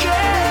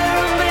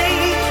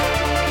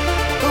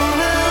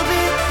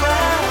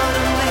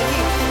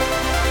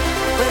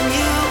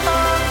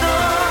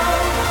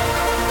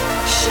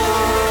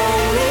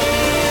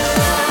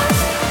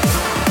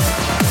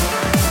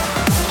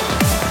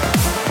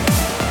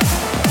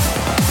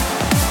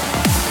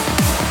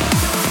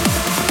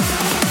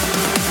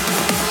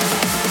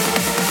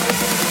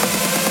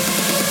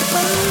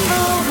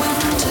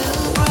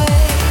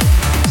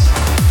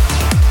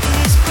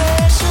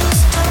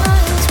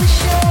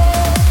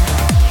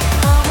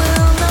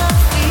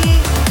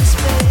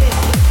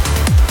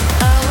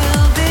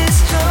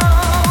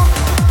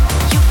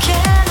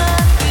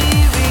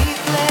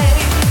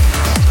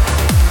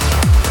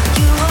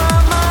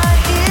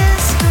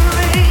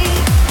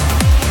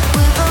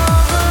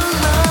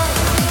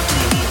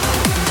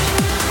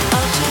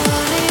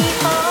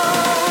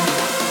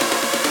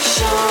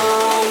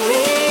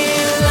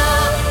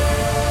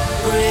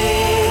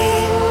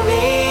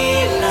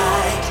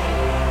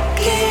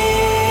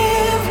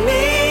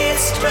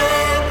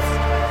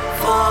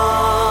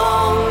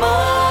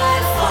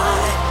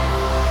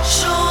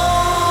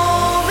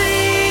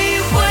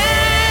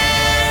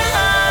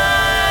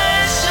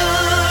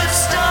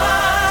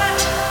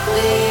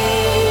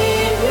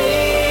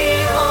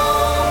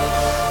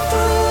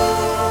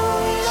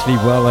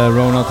 Sleep well,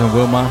 Ronald and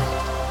Wilma.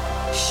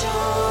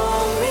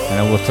 And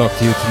I will talk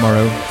to you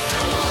tomorrow.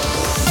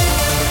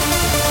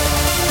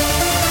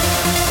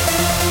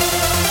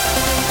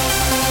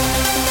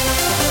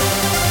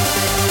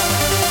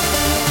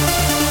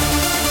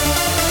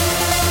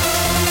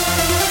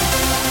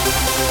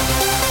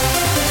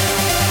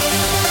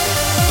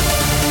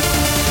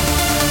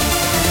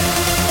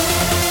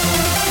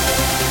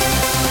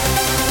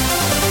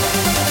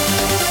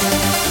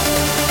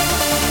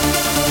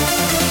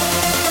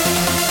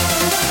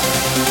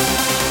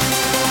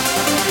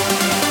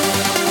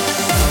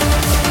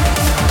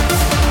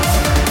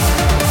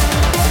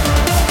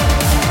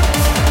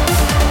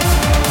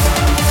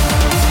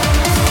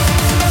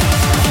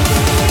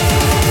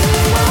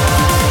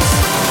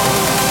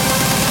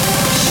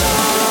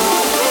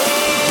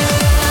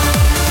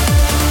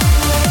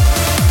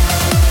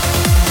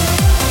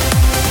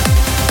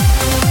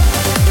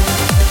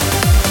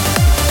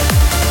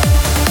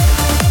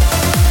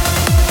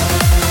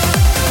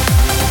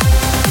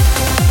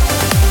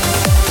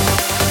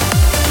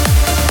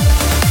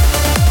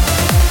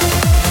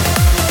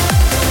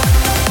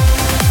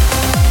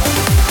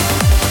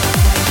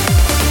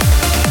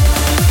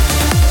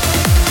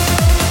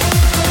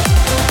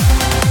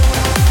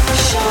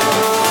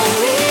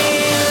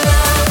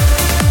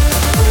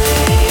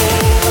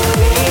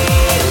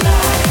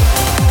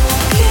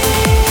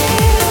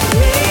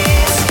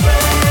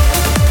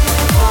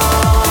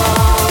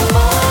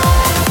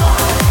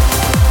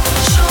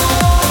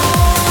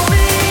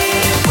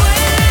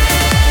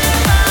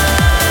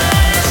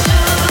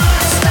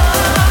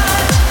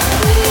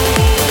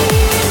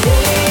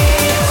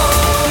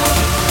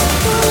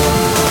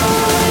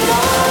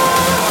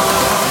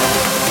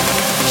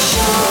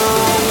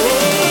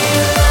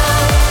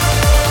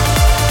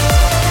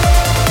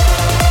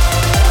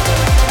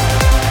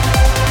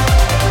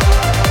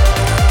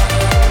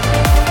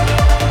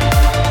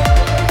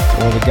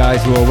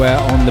 Guys who were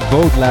on the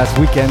boat last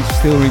weekend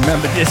still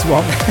remember this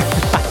one.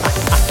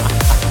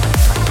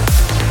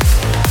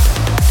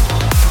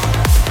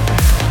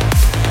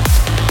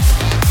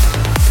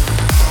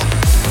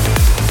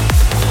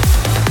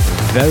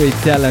 Very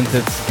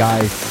talented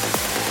guys,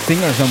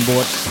 singers on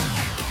board.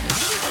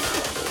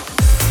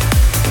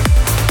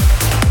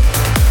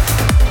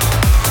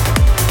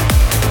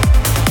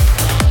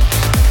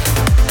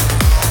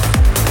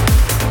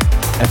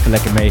 Even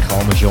lekker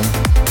meegalmen, John.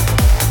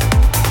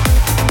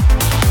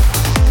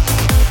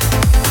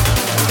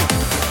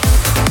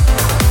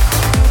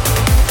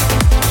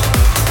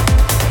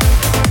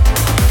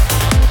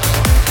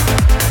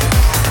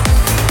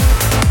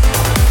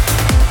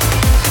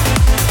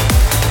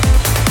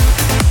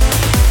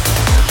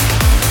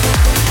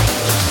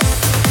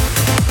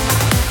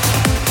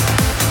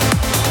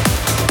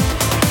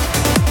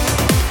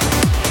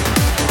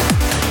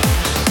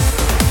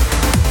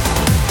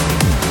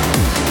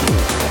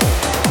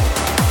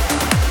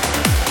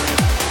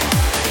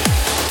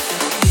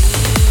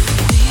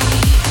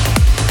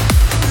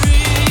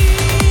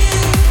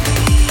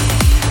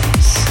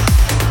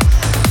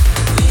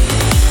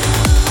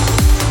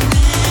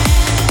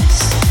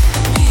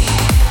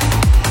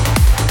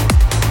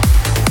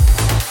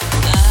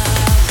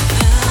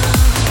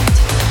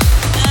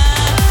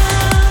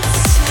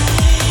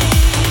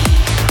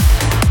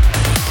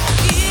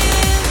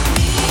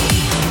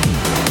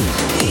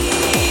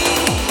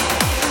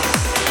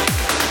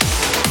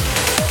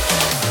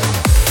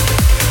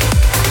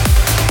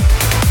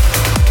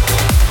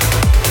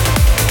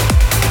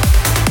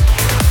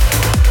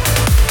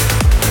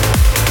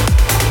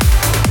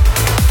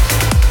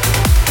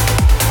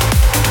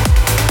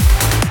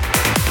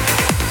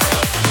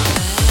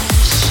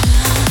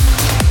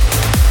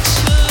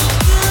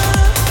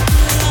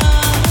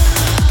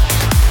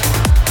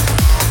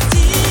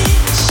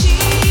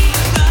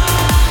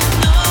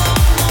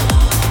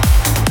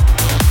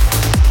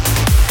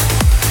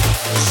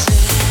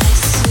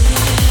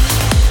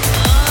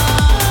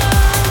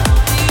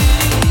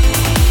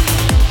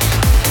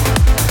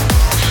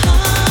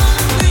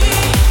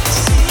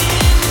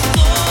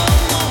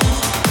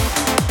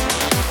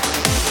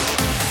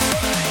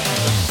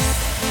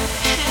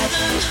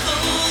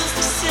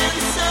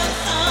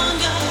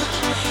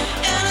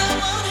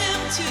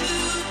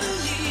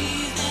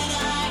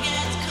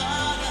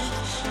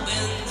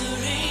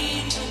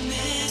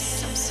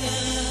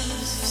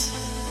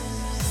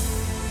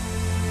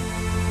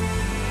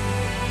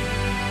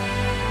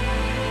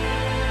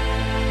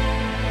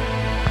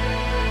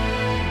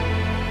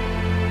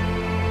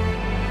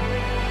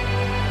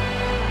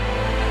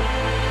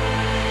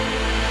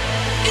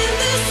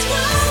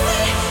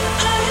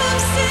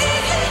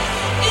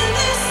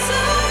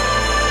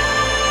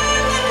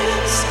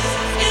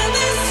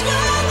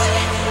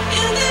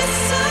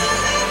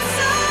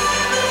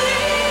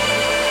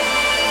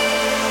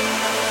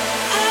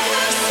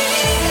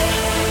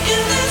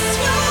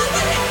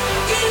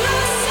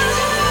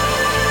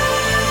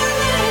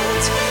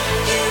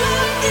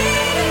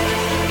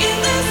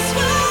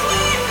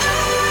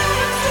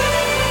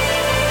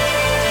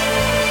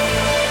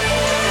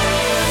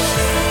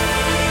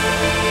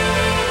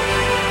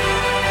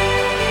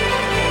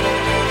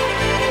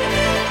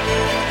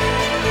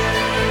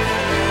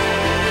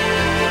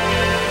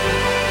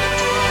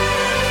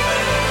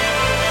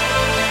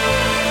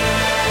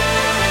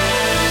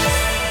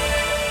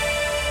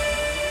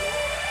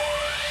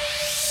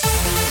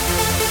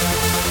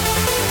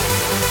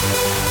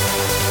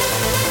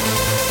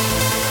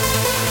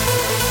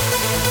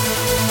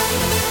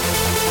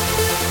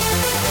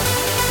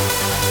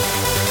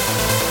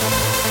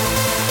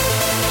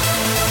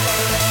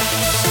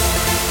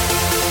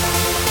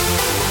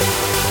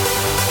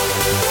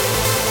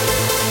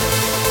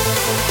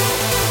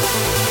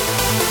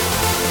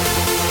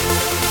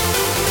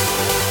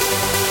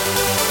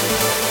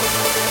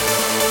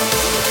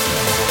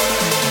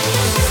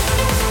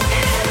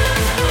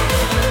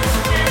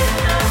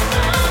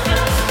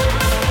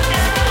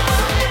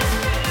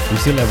 We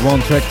still have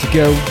one track to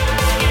go.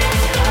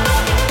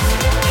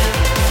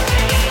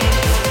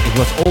 It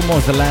was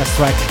almost the last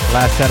track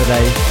last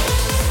Saturday.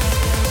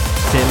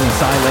 Still in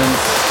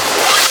silence.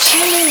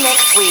 Tune in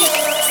next week.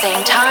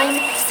 Same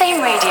time,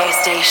 same radio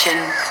station.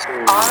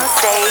 On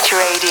Stage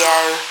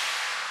Radio.